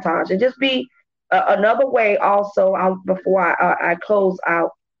sabotage. And just be another way also, before I close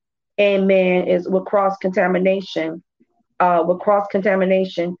out, amen, is with cross-contamination.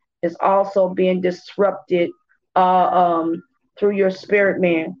 Cross-contamination is also being disrupted through your spirit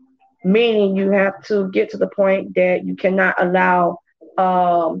man. Meaning you have to get to the point that you cannot allow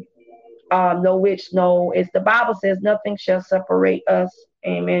no witch, no, it's the Bible says nothing shall separate us,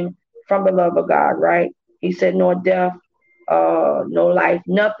 amen, from the love of God, right? He said, nor death, no life,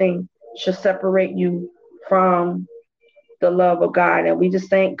 nothing should separate you from the love of God. And we just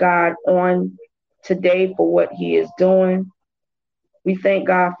thank God on today for what he is doing. We thank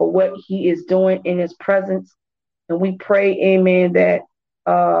God for what he is doing in his presence. And we pray, amen, that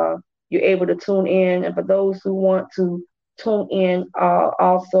you're able to tune in. And for those who want to tune in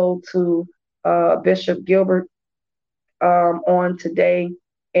also to Bishop Gilbert on today,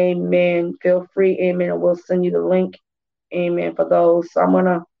 amen, feel free, amen, and we'll send you the link, amen, for those. So I'm going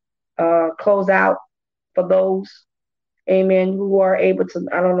to close out for those, amen, who are able to.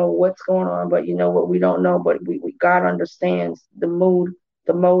 I don't know what's going on, but you know what, we don't know, but God understands the mode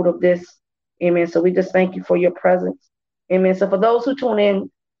of this, amen. So we just thank you for your presence, amen. So for those who tune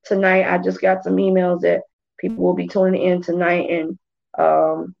in tonight, I just got some emails that people will be tuning in tonight, and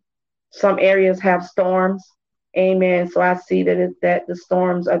some areas have storms, amen. So I see that the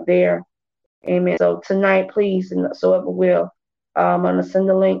storms are there, amen. So tonight, please, and so it will, I'm going to send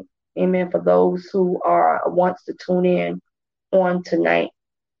the link, amen, for those who wants to tune in on tonight,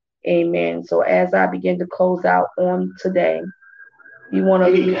 amen. So as I begin to close out on today, you want to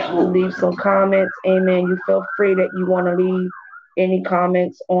leave some comments, amen. You feel free that you want to leave any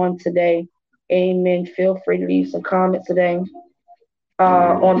comments on today, amen. Feel free to leave some comments today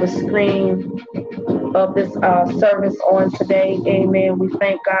on the screen of this service on today, amen. We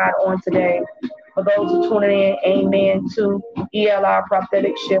thank God on today. For those who tuning in, amen, to ELR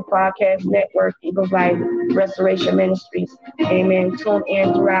Prophetic Shift Podcast Network, Eagles Life Restoration Ministries, amen. Tune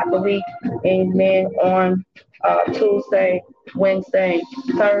in throughout the week, amen, on Tuesday, Wednesday,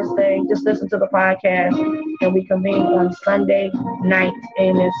 Thursday. Just listen to the podcast, and we convene on Sunday night,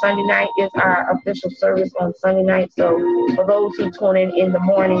 amen. Sunday night is our official service on Sunday night. So for those who tune in the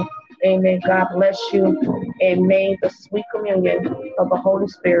morning, amen, God bless you, and may the sweet communion of the Holy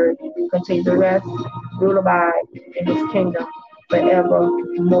Spirit continue to rest, rule, abide in his kingdom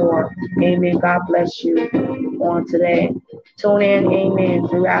forevermore. Amen. God bless you on today. Tune in, amen,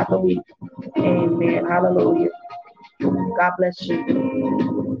 throughout the week. Amen. Hallelujah. God bless you.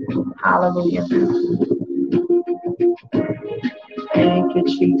 Hallelujah. Thank you,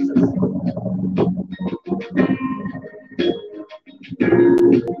 Jesus.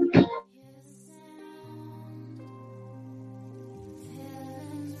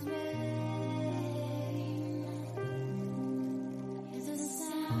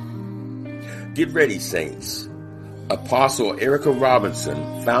 Get ready, saints. Apostle Erica Robinson,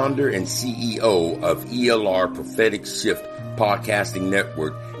 founder and CEO of ELR Prophetic Shift Podcasting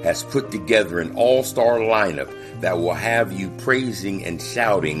Network, has put together an all-star lineup that will have you praising and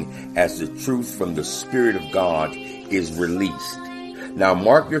shouting as the truth from the Spirit of God is released. Now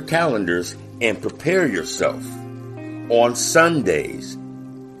mark your calendars and prepare yourself. On Sundays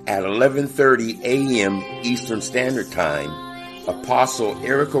at 11:30 a.m. Eastern Standard Time, Apostle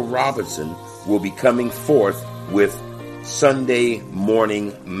Erica Robinson will be coming forth with Sunday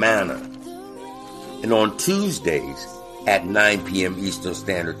Morning Manna. And on Tuesdays at 9 p.m. Eastern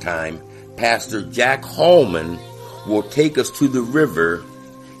Standard Time, Pastor Jack Hallman will take us to the river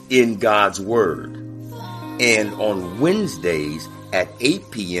in God's Word. And on Wednesdays at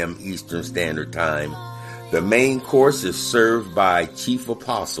 8 p.m. Eastern Standard Time, the main course is served by Chief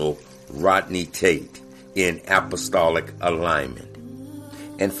Apostle Rodney Tate in Apostolic Alignment.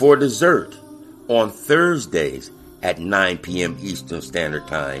 And for dessert, on Thursdays at 9 p.m. Eastern Standard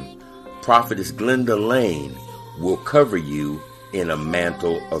Time, Prophetess Glenda Lane will cover you in a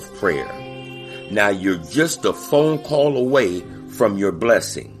mantle of prayer. Now you're just a phone call away from your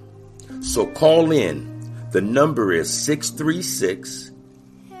blessing. So call in. The number is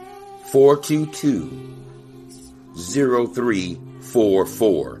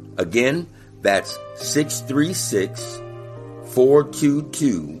 636-422-0344. Again, that's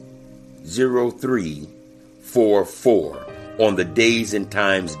 636-422-0344 on the days and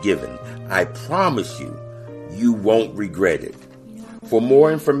times given. I promise you, you won't regret it. For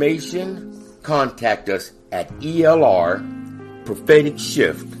more information, contact us at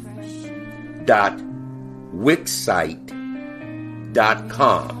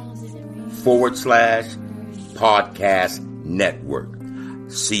network.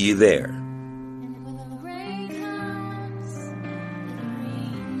 See you there.